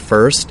on there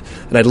first,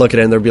 and I'd look at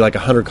it and there'd be like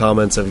 100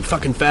 comments of you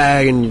fucking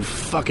fag and you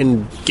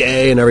fucking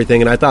gay and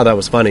everything, and I thought that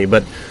was funny,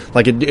 but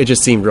like it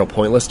just seemed real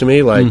pointless to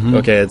me. Like,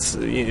 okay,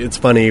 it's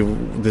funny,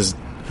 this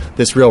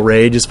real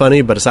rage is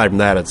funny, but aside from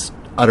that, it's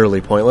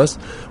utterly pointless.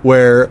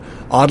 Where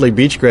oddly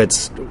Beach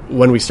Grits,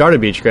 when we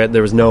started Beach Grit,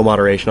 there was no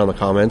moderation on the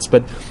comments,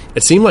 but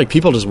it seemed like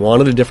people just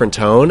wanted a different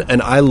tone,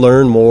 and I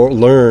learned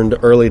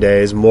early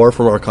days more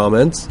from our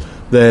comments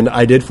than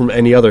I did from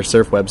any other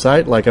surf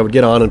website. Like, I would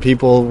get on and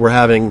people were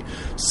having,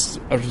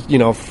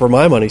 for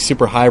my money,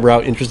 super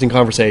highbrow, interesting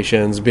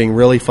conversations, being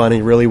really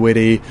funny, really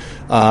witty,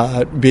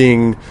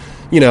 being,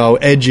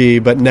 edgy,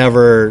 but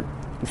never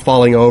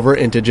falling over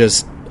into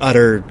just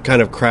utter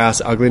kind of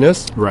crass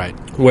ugliness. Right.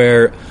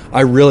 Where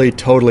I really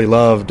totally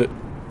loved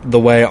the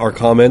way our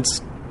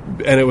comments,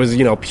 and it was,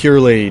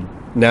 purely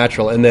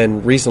natural. And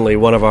then recently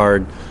one of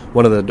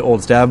the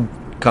old Stab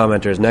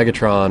commenters,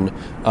 Negatron,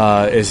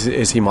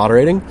 is he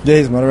moderating? Yeah,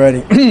 he's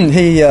moderating.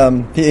 he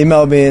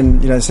emailed me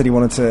and said he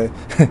wanted to.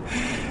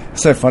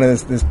 So funny.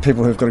 There's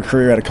people who've got a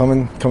career out of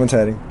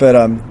commentating, but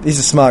he's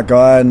a smart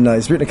guy, and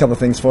he's written a couple of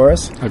things for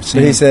us. I've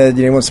seen. But he said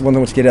he wants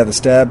to get out of the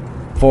Stab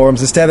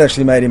forums. The Stab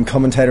actually made him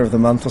commentator of the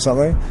month or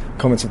something,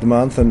 comments of the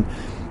month,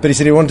 but he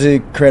said he wanted to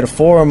create a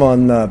forum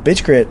on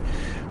Beach Grit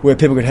where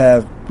people could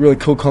have really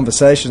cool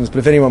conversations, but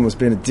if anyone was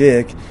being a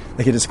dick,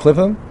 they could just clip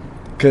them.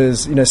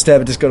 Because, Stab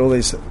had just got all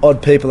these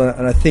odd people,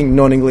 and I think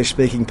non-English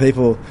speaking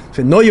people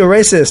said, no, you're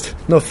racist,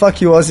 no, fuck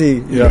you,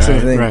 Aussie, sort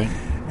of thing. Right.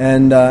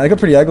 And it got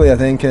pretty ugly, I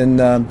think. And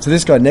so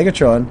this guy,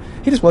 Negatron,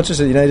 he just watches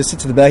it, he just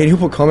sits at the back, and he'll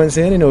put comments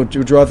in, and he'll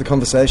drive the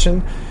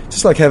conversation.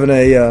 Just like having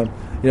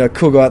a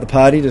cool guy at the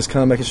party, just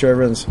kind of making sure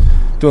everyone's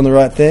doing the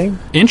right thing.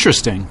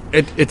 Interesting.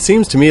 It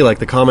seems to me like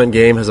the comment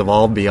game has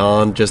evolved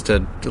beyond just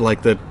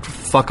the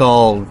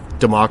fuck-all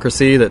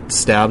democracy that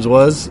Stabs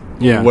was.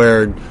 Yeah.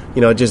 Where,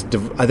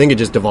 I think it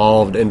just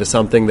devolved into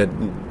something that...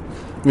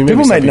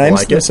 People made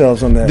names for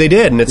themselves on that. They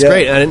did, and it's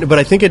great. But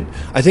I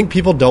think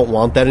people don't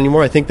want that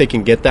anymore. I think they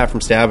can get that from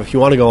Stab. If you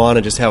want to go on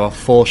and just have a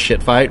full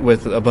shit fight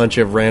with a bunch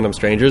of random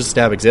strangers,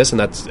 Stab exists,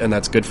 and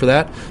that's good for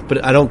that.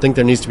 But I don't think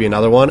there needs to be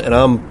another one.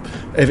 And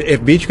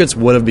if Beach Grits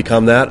would have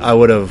become that, I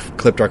would have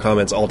clipped our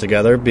comments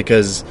altogether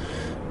because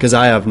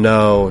I have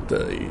no.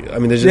 I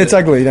mean, there's it's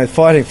ugly.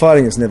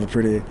 Fighting is never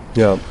pretty.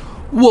 Yeah.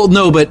 Well,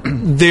 no, but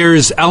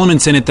there's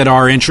elements in it that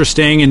are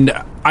interesting, and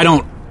I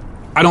don't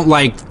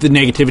like the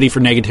negativity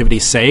for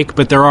negativity's sake,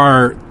 but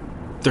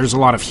there's a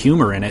lot of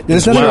humor in it.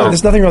 There's nothing wrong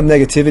with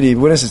negativity.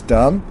 When it's just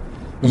dumb,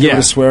 people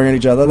are swearing at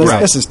each other.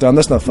 That's just dumb.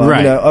 That's not fun.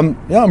 Right.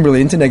 I'm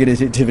really into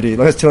negativity. Like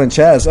I was telling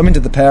Chaz, I'm into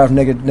the power of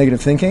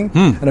negative thinking,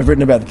 and I've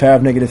written about the power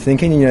of negative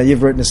thinking.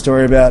 You've written a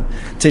story about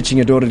teaching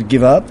your daughter to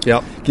give up.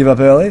 Yep. Give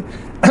up early.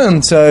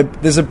 So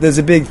there's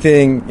a big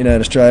thing, in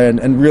Australia,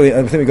 and really,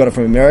 I think we got it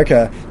from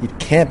America. You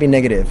can't be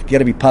negative. You got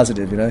to be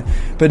positive,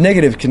 But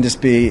negative can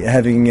just be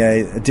having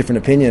a different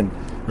opinion.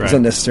 Right. It's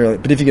not necessarily.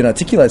 But if you can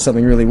articulate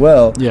something really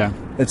well,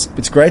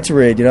 it's great to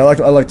read. I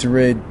like to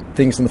read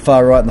things on the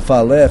far right and the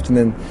far left, and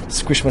then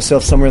squish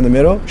myself somewhere in the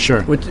middle.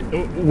 Sure.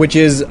 Which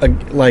is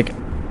at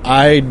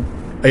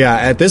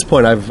this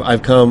point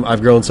I've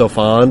grown so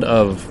fond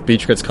of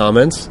Beach Grits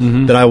comments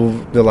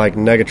that they're like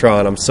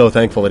Negatron. I'm so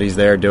thankful that he's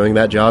there doing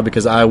that job,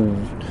 because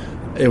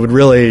it would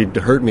really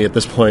hurt me at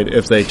this point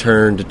if they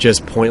turned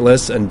just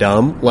pointless and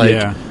dumb.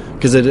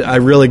 Because I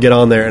really get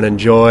on there and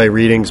enjoy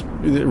reading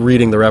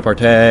the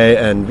repartee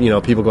and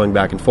people going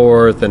back and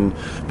forth and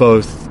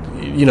both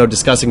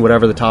discussing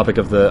whatever the topic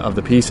of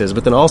the piece is.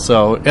 But then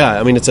also,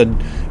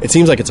 it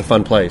seems like it's a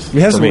fun place. We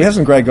have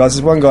some great guys.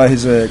 There's one guy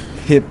who's a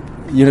hip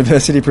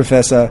university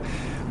professor,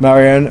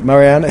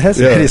 Mariano. How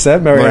do you say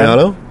it?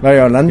 Mariano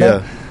Landa.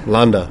 Yeah.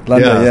 Landa.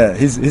 Yeah.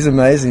 He's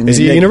amazing. Is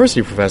he a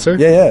university professor?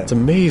 Yeah. It's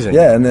amazing.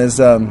 Yeah, and there's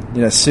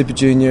Super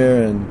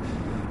Junior and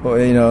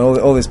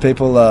all these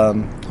people.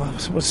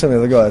 What's some of the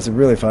other guys? They're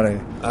really funny.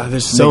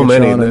 There's so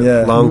many.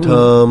 Long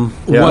Tom.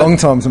 Yeah. Long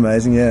Tom's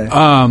amazing.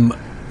 Yeah.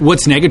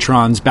 What's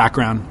Negatron's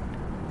background?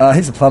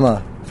 He's a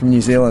plumber from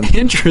New Zealand.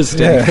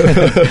 Interesting. Yeah.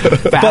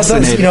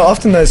 Fascinating. But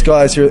often those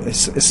guys who are a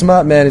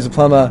smart man who's a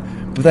plumber,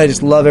 but they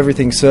just love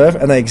everything surf,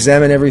 and they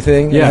examine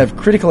everything, and they have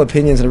critical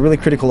opinions and a really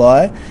critical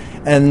eye,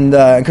 and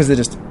because they're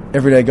just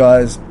everyday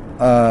guys,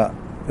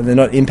 and they're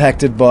not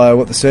impacted by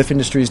what the surf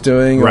industry is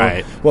doing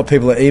Right. or what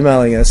people are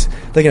emailing us,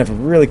 they can have a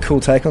really cool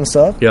take on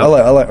stuff. Yeah.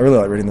 I really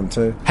like reading them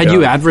too. Had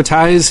you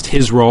advertised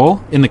his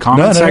role in the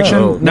comment No,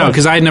 section? No,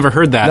 because I had never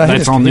heard that. No, he That's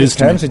just- all he news just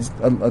to me.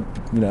 came,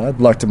 said, I'd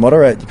like to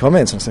moderate your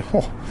comments. And I said,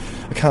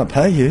 I can't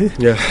pay you.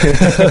 Yeah.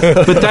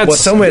 But that's Well,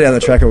 somewhere down the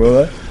track I will,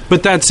 though.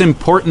 But that's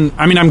important.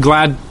 I mean, I'm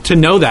glad to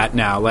know that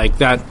now. Like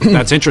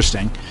that's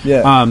interesting.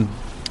 Yeah.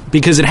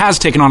 Because it has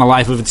taken on a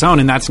life of its own,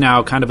 and that's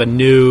now kind of a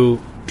new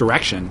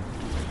direction.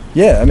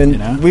 Yeah, I mean,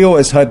 know? we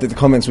always hoped that the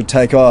comments would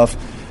take off,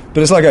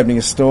 but it's like opening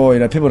a store.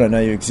 People don't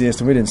know you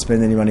exist, and we didn't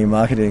spend any money in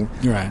marketing.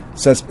 Right.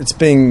 So it's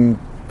been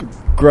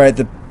great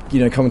that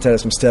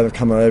commentators from Stab have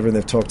come over and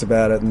they've talked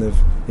about it, and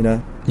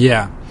they've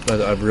Yeah.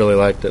 I've really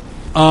liked it.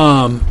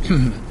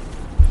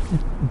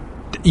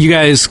 You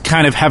guys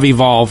kind of have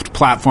evolved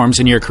platforms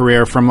in your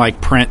career from like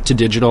print to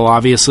digital,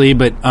 obviously,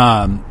 but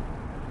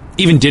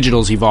even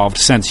digital's evolved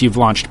since you've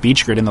launched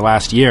BeachGrit in the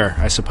last year,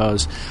 I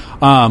suppose.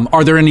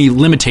 Are there any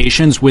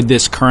limitations with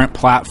this current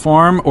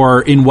platform,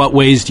 or in what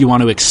ways do you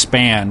want to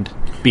expand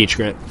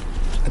BeachGrit?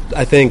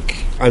 I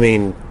think,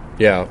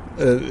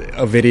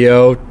 a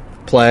video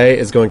play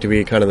is going to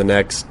be kind of the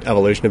next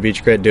evolution of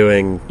BeachGrit,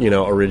 doing,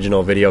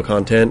 original video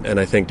content. And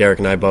I think Derek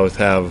and I both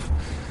have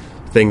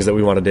things that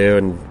we want to do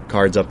and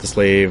cards up the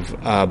sleeve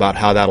about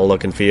how that'll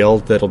look and feel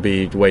that'll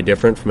be way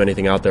different from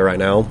anything out there right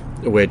now,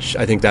 which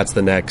I think that's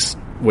the next,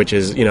 which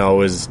is,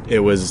 it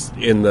was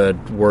in the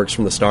works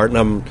from the start.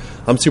 And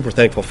I'm super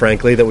thankful,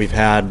 frankly, that we've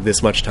had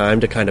this much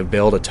time to kind of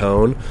build a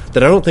tone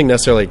that I don't think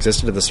necessarily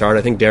existed at the start.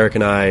 I think Derek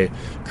and I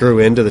grew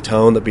into the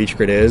tone that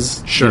BeachGrit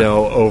is, Sure.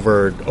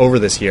 Over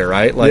this year,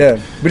 right?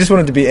 we just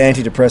wanted to be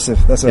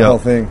antidepressive. That's the whole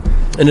thing.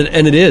 And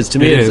it is, to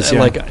me. It It's is, yeah.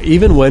 like,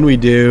 even when we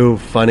do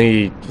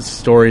funny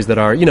stories that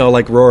are,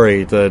 like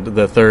Rory,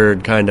 the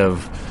third kind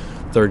of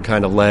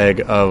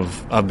leg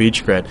of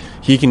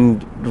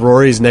BeachGrit,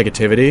 Rory's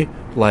negativity,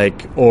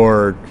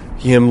 or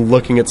him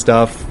looking at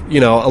stuff,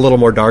 a little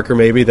more darker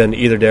maybe than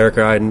either Derek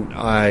or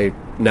I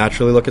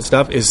naturally look at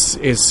stuff, is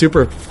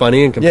super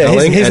funny and Yeah,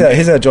 compelling.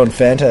 he's our John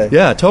Fante.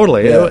 Yeah,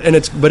 totally. Yeah.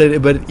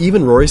 But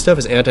even Rory's stuff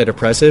is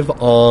antidepressive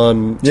to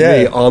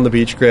me on the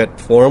BeachGrit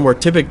forum, where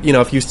typically,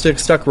 if you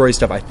stuck Rory's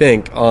stuff, I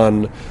think,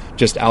 on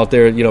just out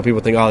there,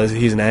 people think,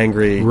 he's an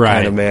angry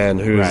kind of man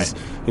who's,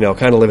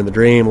 kind of living the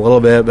dream a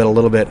little bit, but a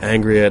little bit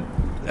angry at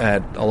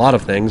a lot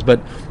of things. But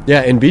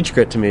yeah, in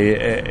BeachGrit, to me,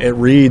 it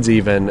reads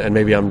even, and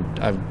maybe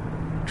I've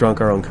drunk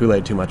our own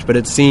Kool-Aid too much, but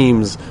it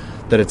seems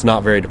that it's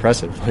not very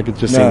depressive. Like, it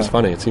just seems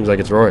funny. It seems like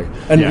it's Rory.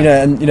 And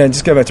Yeah.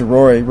 just go back to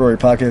Rory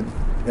Parker,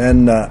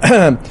 and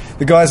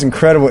the guy's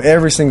incredible.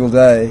 Every single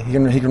day, he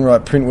can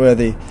write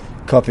print-worthy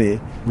copy.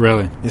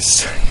 Really? I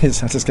just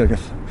gotta go,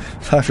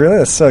 fuck, really?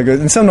 That's so good.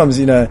 And sometimes,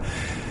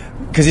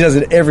 because he does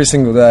it every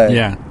single day.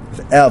 Yeah.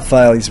 Without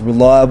fail, he's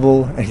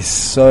reliable, and he's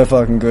so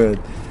fucking good.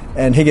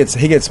 And he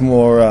gets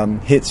more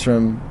hits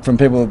from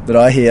people that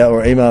I hear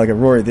or email, like,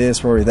 Rory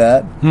this, Rory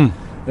that. And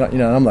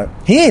I'm like,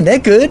 he ain't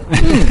that good.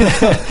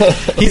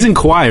 He's in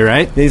Kauai,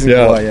 right? He's in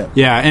Kauai, yeah.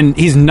 Yeah, and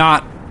he's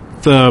not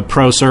the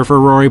pro surfer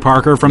Rory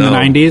Parker from the No,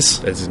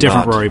 90s? it's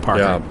Different not. Rory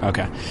Parker. Yeah.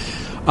 Okay.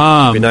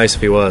 It'd be nice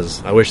if he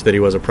was. I wish that he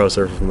was a pro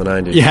surfer from the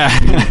 90s. Yeah.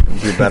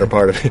 It'd be a better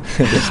part of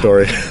the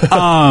story.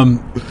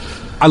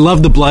 I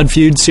love the Blood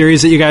Feud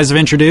series that you guys have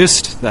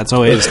introduced. That's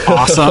always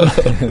awesome.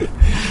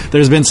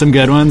 There's been some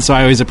good ones, so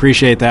I always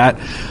appreciate that.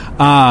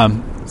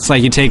 It's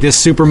like you take this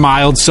super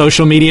mild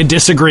social media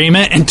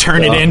disagreement and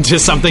turn it into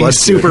something Blood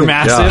Feud. super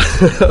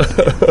massive.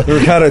 The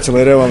Ricardo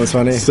Toledo one was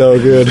funny. So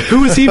good.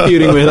 Who was he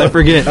feuding with? I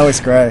forget. Alex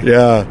Gray.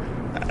 Yeah.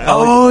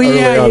 Oh,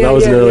 yeah, that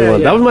was an early one.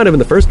 yeah. That might have been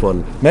the first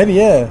one. Maybe,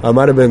 yeah. I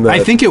might have been the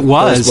I think it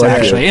was, first one.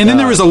 actually. And then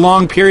there was a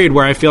long period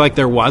where I feel like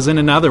there wasn't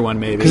another one,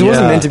 maybe. Because it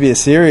wasn't Yeah. meant to be a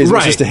series. It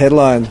was Right. just a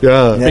headline.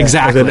 Yeah.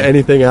 Exactly. And then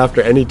anything after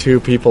any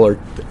two people or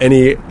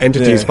any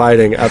entities Yeah.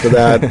 fighting after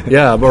that.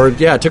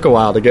 It took a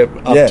while to get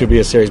up to be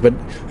a series, but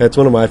it's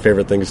one of my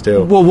favorite things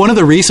too. Well, one of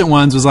the recent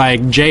ones was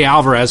like Jay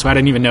Alvarez, who I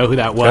didn't even know who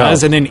that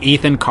was, Yeah. and then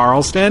Ethan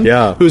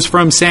Carlston, who's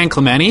from San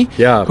Clemente,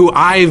 who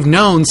I've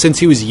known since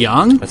he was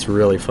young. That's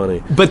really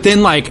funny. But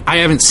then, like, I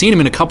haven't seen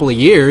him in a couple of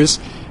years,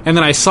 and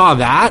then I saw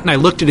that, and I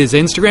looked at his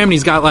Instagram, and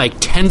he's got, like,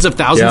 tens of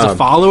thousands of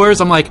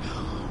followers. I'm like,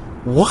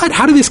 what?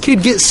 How did this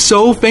kid get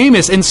so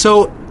famous and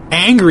so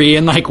angry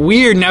and, like,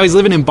 weird? Now he's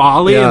living in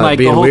Bali, and, like,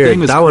 the being whole weird. thing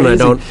was that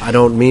crazy. one I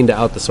don't mean to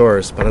out the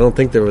source, but I don't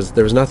think there was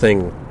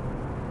nothing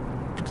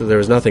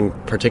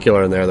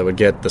particular in there that would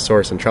get the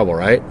source in trouble,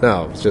 right?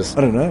 No, it was just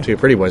I don't know. two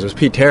pretty boys. It was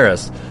Pete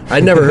Terrace.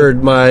 I'd never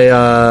heard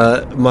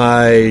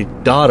my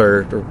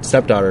daughter or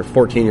stepdaughter,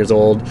 14 years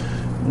old,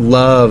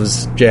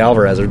 loves Jay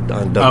Alvarez, or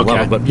doesn't love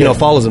him, but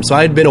follows him. So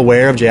I had been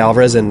aware of Jay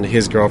Alvarez and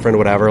his girlfriend, or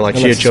whatever. Like,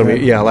 she had showed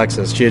me,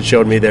 Alexis. She had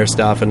showed me their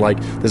stuff, and like,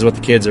 this is what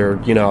the kids are,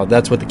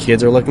 that's what the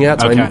kids are looking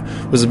at. So I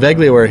was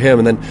vaguely aware of him,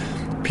 and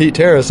then Pete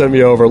Terrace sent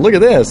me over, look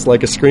at this,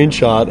 like a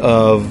screenshot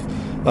of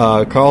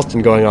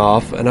Carlston going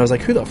off, and I was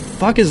like, who the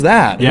fuck is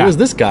that? Yeah. Who is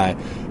this guy?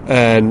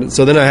 And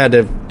so then I had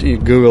to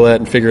Google it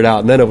and figure it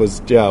out, and then it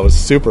was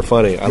super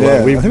funny. I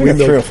I think we got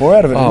 3 or 4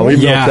 out of it. Oh, we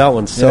milked that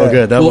one so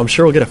good. I'm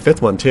sure we'll get a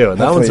 5th one too.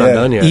 That one's not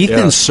done yet.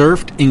 Ethan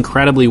surfed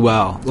incredibly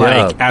well,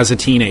 as a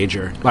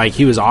teenager. Like,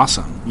 he was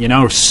awesome.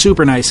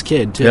 Super nice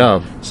kid too.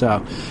 Yeah.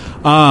 So,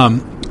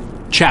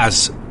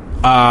 Chaz,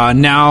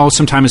 now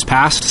some time has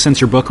passed since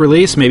your book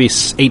release, maybe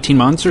 18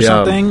 months or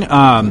something.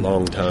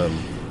 Long time.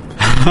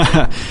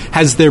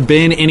 Has there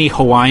been any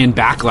Hawaiian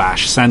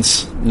backlash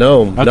since?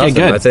 No, okay, nothing.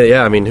 good. I think,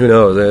 I mean, who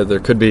knows? There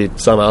could be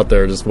some out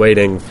there just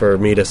waiting for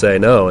me to say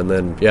no, and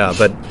then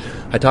but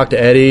I talk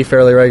to Eddie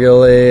fairly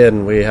regularly,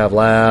 and we have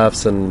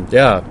laughs, and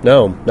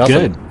no,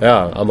 nothing. Good.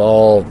 Yeah, I'm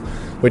all.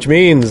 Which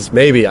means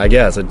maybe, I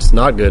guess, it's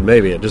not good.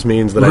 Maybe it just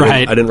means that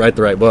I didn't write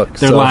the right book.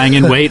 They're lying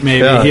in wait.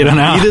 Maybe you don't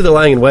know. Either they're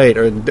lying in wait,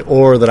 or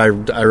that I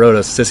wrote a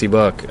sissy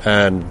book,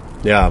 and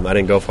I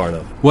didn't go far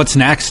enough. What's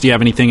next? Do you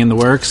have anything in the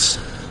works?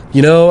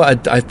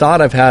 I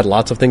thought I've had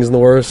lots of things in the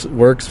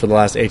works for the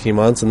last 18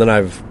 months, and then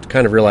I've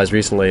kind of realized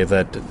recently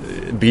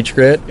that Beach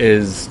Grit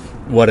is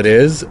what it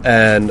is,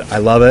 and I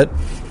love it.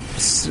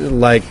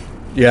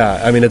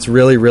 I mean, it's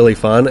really, really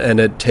fun,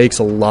 and it takes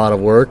a lot of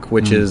work,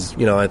 which is,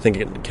 I think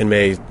it can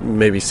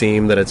maybe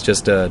seem that it's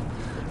just a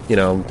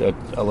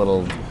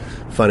little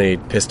funny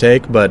piss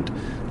take, but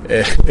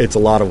it's a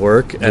lot of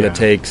work, and it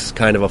takes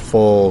kind of a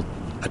full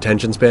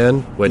attention span,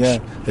 which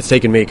it's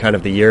taken me kind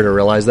of the year to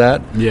realize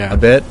that a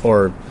bit,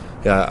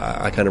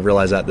 I kind of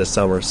realized that this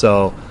summer.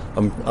 So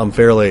I'm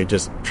fairly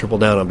just triple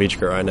down on Beach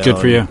Grit right now. Good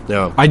for you.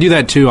 Yeah. I do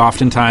that too.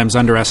 Oftentimes,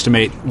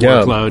 underestimate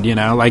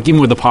workload. Like even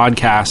with the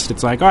podcast,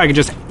 it's like, I could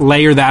just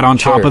layer that on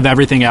top of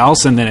everything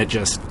else, and then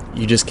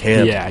you just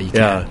can't. Yeah, you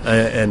can't.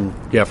 And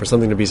for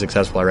something to be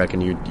successful, I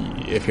reckon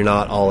if you're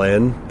not all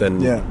in,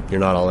 then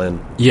you're not all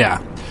in. Yeah.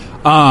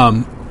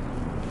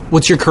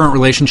 What's your current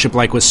relationship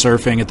like with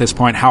surfing at this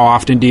point? How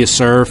often do you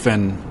surf?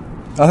 And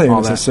I think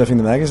I'm just surfing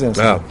the magazine.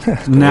 Oh.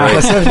 No.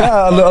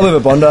 I live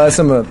at Bondi,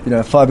 so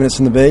I'm 5 minutes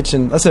from the beach,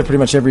 and I surf pretty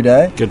much every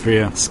day. Good for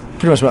you. It's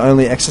pretty much my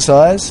only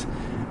exercise,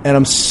 and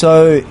I'm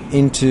so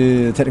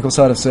into the technical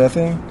side of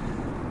surfing.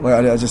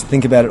 Like I just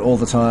think about it all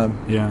the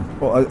time. Yeah.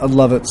 Well, I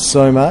love it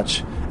so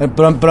much. But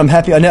I'm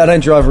happy. I don't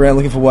drive around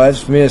looking for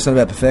waves. For me, it's not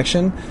about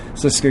perfection.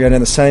 So just go down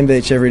the same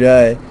beach every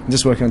day and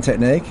just working on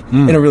technique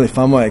in a really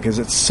fun way, because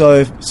it's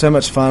so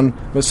much fun.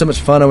 It's so much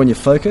funner when you're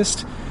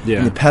focused.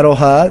 And you paddle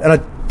hard. And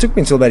it took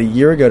me until about a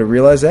year ago to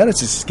realise that.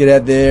 It's just get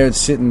out there and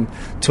sit and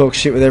talk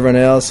shit with everyone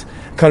else,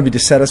 kind of be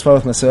dissatisfied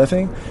with my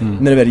surfing.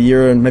 And then about a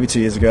year and maybe 2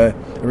 years ago,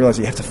 I realised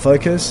you have to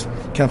focus.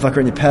 You can't fuck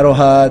around. You paddle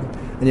hard,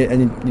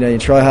 and you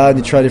try hard.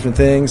 And you try different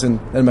things, and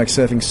it makes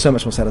surfing so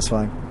much more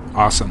satisfying.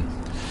 Awesome.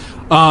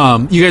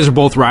 You guys are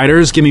both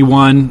writers. Give me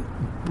one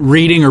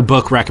reading or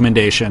book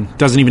recommendation.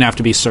 Doesn't even have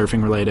to be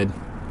surfing related.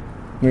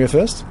 Want to go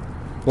first?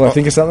 Well, I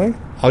think of something.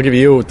 I'll give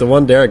you the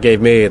one Derek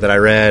gave me that I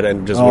read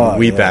and just would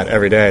weep at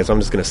every day. So I'm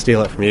just going to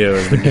steal it from you.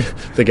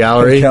 The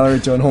Gallery. The Gallery,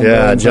 John Horn.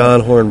 Yeah, Burns.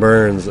 John Horn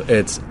Burns.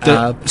 It's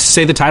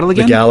say the title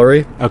again. The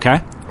Gallery.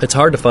 Okay. It's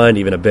hard to find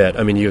even a bit.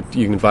 I mean, you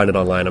can find it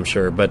online, I'm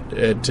sure, but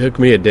it took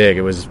me a dig.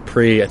 It was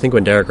I think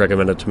when Derek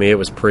recommended it to me, it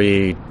was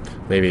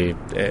maybe,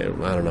 I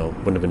don't know,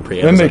 wouldn't have been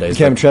pre-Amazon Remember it days.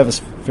 became Travis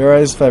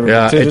Ferreira's favourite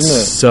book too, didn't it?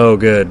 It's so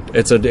good.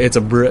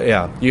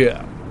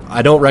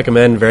 I don't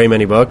recommend very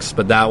many books,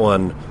 but that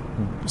one,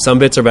 some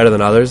bits are better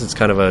than others. It's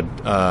kind of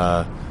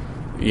a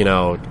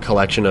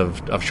collection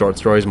of short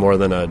stories more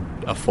than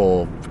a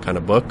full kind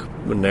of book,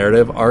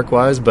 narrative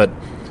arc-wise, but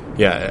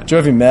yeah.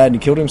 Drove him mad and he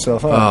killed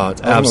himself, huh? Oh,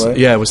 it's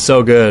absolutely. Yeah, it was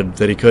so good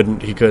that he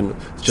couldn't.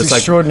 It's just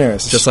extraordinary.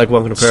 Just like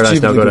Welcome to Paradise,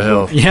 Now Go to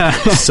Hell. Yeah.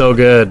 It's so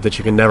good that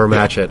you can never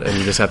match it, and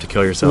you just have to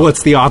kill yourself.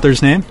 What's the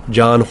author's name?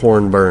 John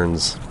Horn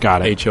Burns.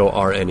 Got it.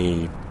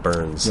 Horne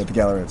Burns. Yeah, The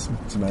Gallery.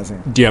 It's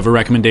amazing. Do you have a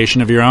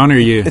recommendation of your own, or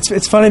you?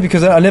 It's funny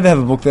because I never have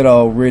a book that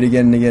I'll read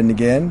again and again and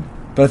again.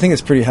 But I think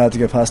it's pretty hard to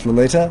go past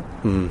Lolita.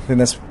 I think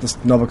that's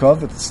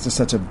Nabokov. It's just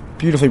such a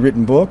beautifully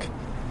written book.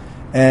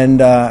 And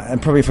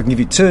probably if I can give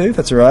you two, if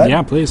that's all right.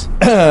 Yeah, please.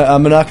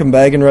 Menachem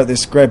Begin wrote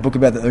this great book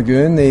about the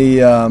Irgun,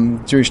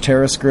 the Jewish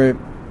terrorist group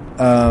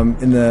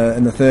in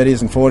the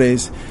 30s and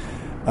 40s.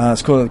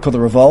 It's called The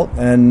Revolt,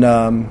 and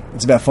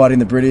it's about fighting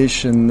the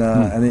British and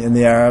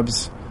the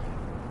Arabs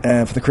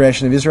for the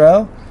creation of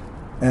Israel.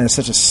 And it's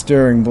such a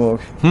stirring book,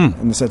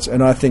 and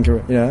I think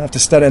I have to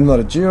study. I'm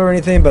not a Jew or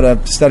anything, but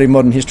I've studied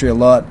modern history a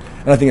lot,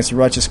 and I think it's a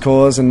righteous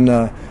cause. And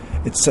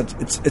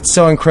it's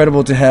so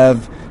incredible to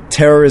have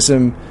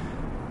terrorism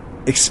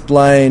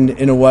explained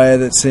in a way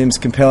that seems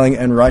compelling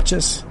and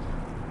righteous,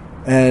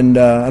 and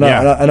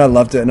I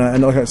loved it.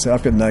 And like I said,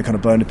 I've got no kind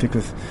of bone to pick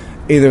with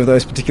either of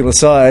those particular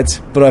sides,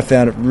 but I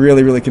found it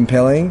really, really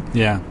compelling.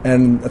 Yeah.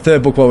 And a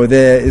third book while we're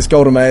there is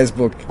Golda Meir's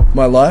book,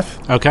 My Life.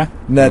 Okay.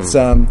 And that's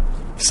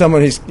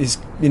someone who's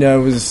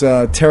was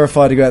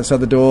terrified to go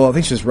outside the door. I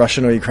think she was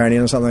Russian or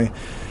Ukrainian or something,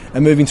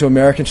 and moving to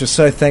America. And she was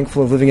so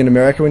thankful of living in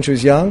America when she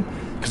was young,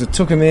 because it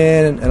took him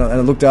in and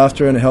it looked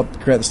after her and it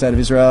helped create the state of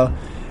Israel.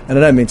 And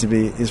I don't mean to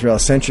be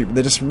Israel-centric, but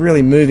they're just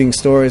really moving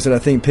stories that I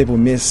think people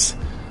miss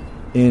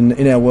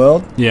in our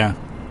world. Yeah.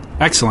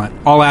 Excellent.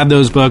 I'll add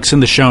those books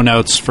in the show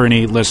notes for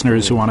any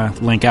listeners who want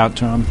to link out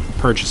to them,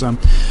 purchase them.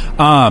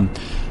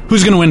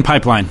 Who's going to win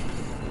Pipeline?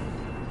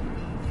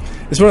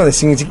 It's one of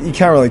those things you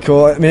can't really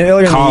call it. I mean,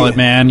 earlier Call it,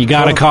 man. You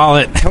got to call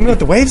it. Tell me what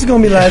the waves are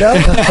going to be later.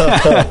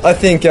 I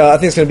think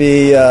it's going to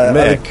be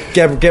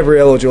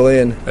Gabrielle or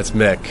Julian. That's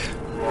Mick.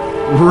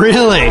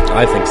 Really?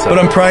 I think so. But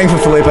I'm praying for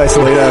Felipe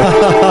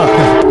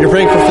Solito. You're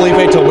praying for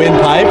Felipe to win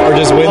pipe or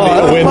just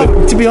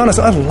win? To be honest,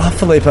 I love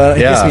Felipe. He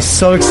gets me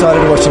so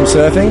excited to watch him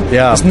surfing.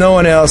 Yeah. There's no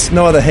one else,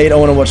 no other heat I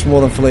want to watch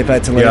more than Felipe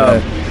Toledo.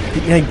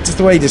 Yeah. Just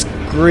the way he just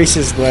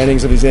greases the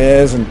landings of his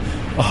airs, and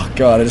oh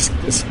god, it's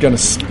going to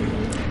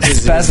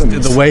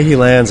spasms. The way he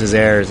lands his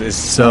airs is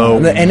so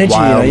and the energy,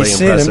 you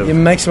see impressive. it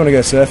makes you want to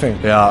go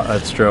surfing. Yeah,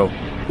 that's true.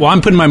 Well,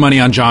 I'm putting my money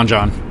on John.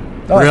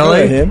 Oh,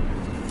 Really? Him.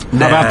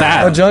 How about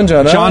that? Oh, John.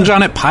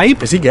 John at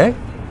Pipe? Is he gay?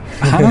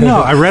 I don't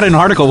know. I read an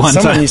article one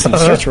Someone time. used some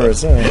stretch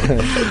words.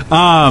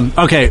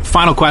 Okay,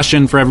 final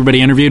question for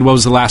everybody interviewed. What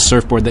was the last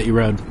surfboard that you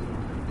rode?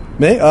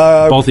 Me?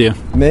 Both of you.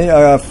 Me?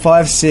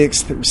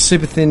 5'6",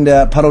 super thinned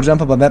out puddle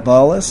jumper by Matt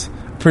Biolis.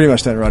 Pretty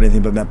much don't ride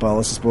anything but Matt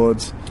Biolis'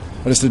 boards.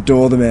 I just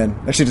adore the man.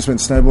 Actually, just went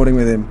snowboarding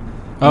with him.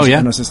 Oh, yeah?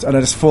 And I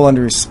just fall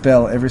under his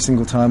spell every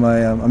single time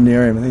I'm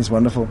near him. I think he's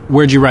wonderful.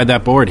 Where'd you ride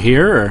that board?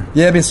 Here? Or?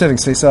 Yeah, I've been surfing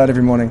Seaside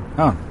every morning.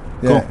 Oh,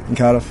 Yeah, cool. in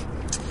Cardiff.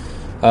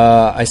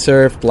 I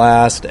surfed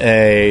last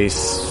a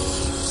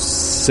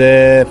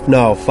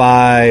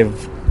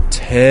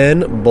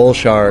 5'10" bull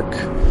shark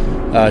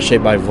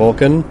shaped by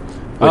Vulcan,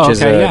 which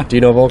is yeah. do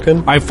you know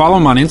Vulcan? I follow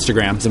him on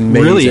Instagram. It's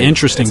Amazing. really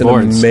interesting It's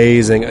boards.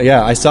 Amazing.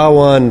 Yeah, I saw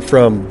one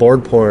from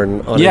Board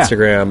Porn on Yeah.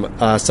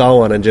 Instagram. Saw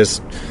one and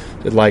just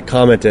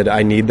commented,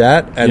 I need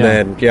that. And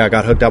then I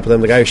got hooked up with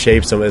him. The guy who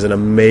shapes him is an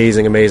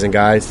amazing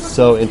guy.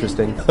 So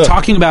interesting.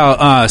 Talking about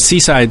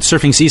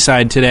surfing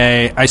Seaside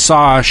today, I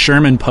saw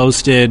Sherman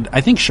posted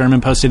an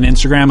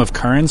Instagram of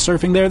Curran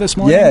surfing there this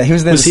morning. Yeah, he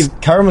was there.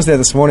 Curran was there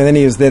this morning, then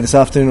he was there this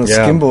afternoon on a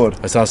skimboard.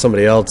 I saw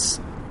somebody else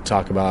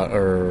talk about,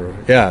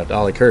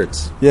 Ollie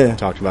Kurtz. Yeah.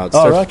 Talked about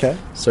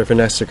surfing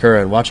next to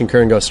Curran. Watching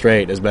Curran go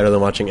straight is better than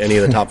watching any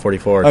of the top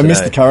 44 I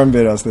missed the Curran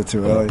bit, I was there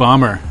too early.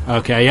 Bummer.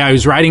 Okay, yeah,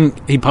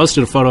 he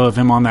posted a photo of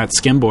him on that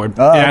skimboard.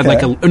 Oh, It had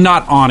okay.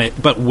 not on it,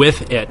 but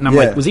with it. And I'm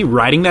like, was he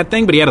riding that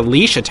thing? But he had a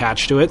leash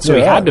attached to it, so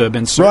he had to have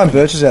been surfing. Ryan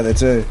Birch is out there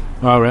too.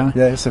 Oh, really?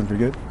 Yeah, he's surfing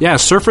pretty good. Yeah,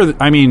 surfer,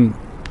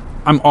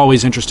 I'm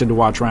always interested to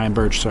watch Ryan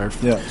Birch surf.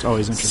 Yeah. It's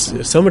always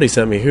interesting. Somebody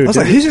sent me I was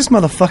like, who's this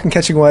motherfucking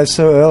catching waves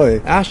so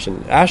early?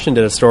 Ashton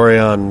did a story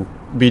on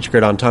Beach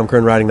Grit on Tom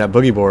Curran riding that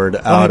boogie board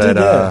out in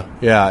Mexico.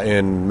 Yeah,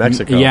 in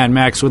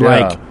Mex with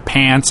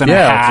pants and a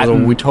hat. Yeah,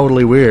 it was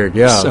totally weird.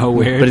 Yeah, So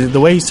weird. But the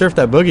way he surfed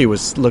that boogie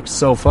looked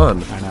so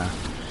fun. I know.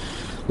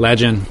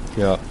 Legend.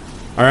 Yeah.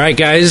 All right,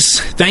 guys.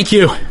 Thank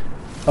you.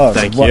 Oh,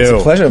 Thank It's you.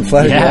 a pleasure. I'm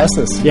flattered you asked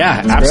us.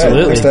 Yeah, That's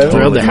absolutely. great. Thanks, David.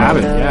 Thrilled to have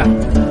it. Yeah.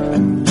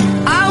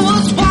 I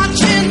was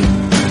watching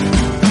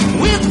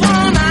with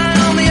one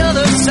eye on the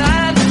other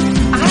side.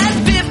 I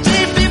had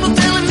 15 people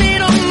telling me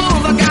to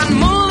move. I got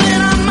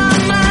moving on my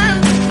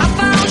mind. I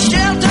found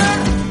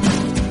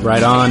shelter.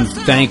 Right on.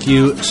 Thank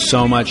you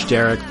so much,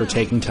 Derek, for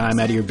taking time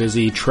out of your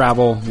busy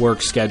travel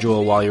work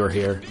schedule while you were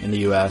here in the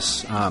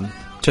U.S.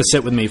 To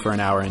sit with me for an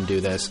hour and do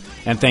this.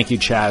 And thank you,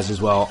 Chaz,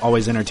 as well.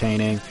 Always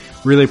entertaining.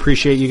 Really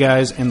appreciate you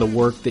guys and the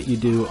work that you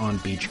do on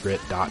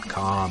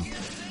beachgrit.com.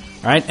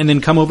 All right, and then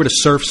come over to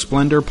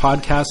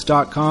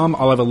surfsplendorpodcast.com.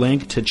 I'll have a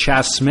link to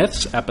Chaz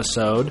Smith's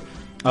episode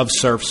of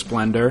Surf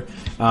Splendor,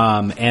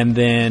 and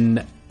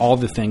then all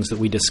the things that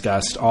we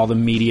discussed, all the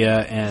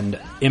media and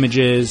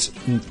images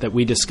that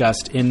we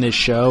discussed in this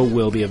show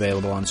will be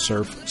available on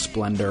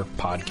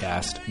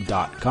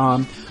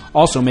surfsplendorpodcast.com.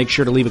 Also, make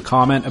sure to leave a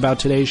comment about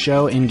today's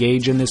show.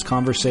 Engage in this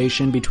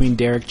conversation between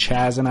Derek,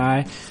 Chaz, and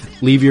I.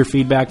 Leave your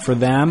feedback for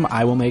them.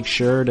 I will make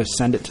sure to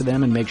send it to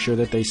them and make sure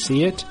that they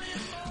see it.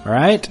 All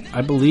right?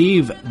 I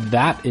believe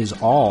that is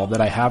all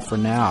that I have for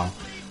now.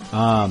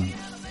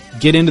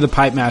 Get into the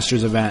Pipe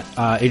Masters event.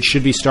 It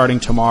should be starting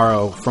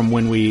tomorrow from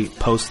when we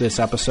post this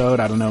episode.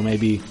 I don't know,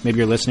 maybe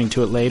you're listening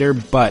to it later,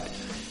 but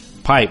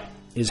Pipe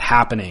is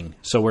happening.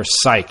 So we're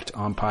psyched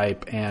on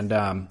Pipe. And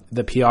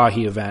the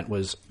Piahi event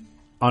was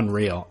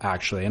unreal,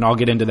 actually. And I'll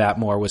get into that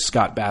more with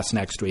Scott Bass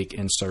next week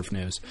in Surf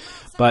News.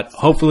 But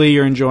hopefully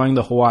you're enjoying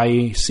the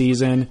Hawaii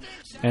season,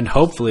 and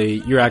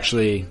hopefully you're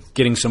actually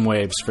getting some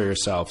waves for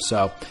yourself.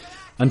 So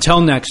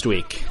until next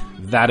week,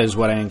 that is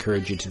what I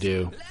encourage you to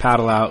do.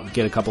 Paddle out,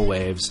 get a couple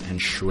waves,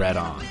 and shred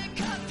on.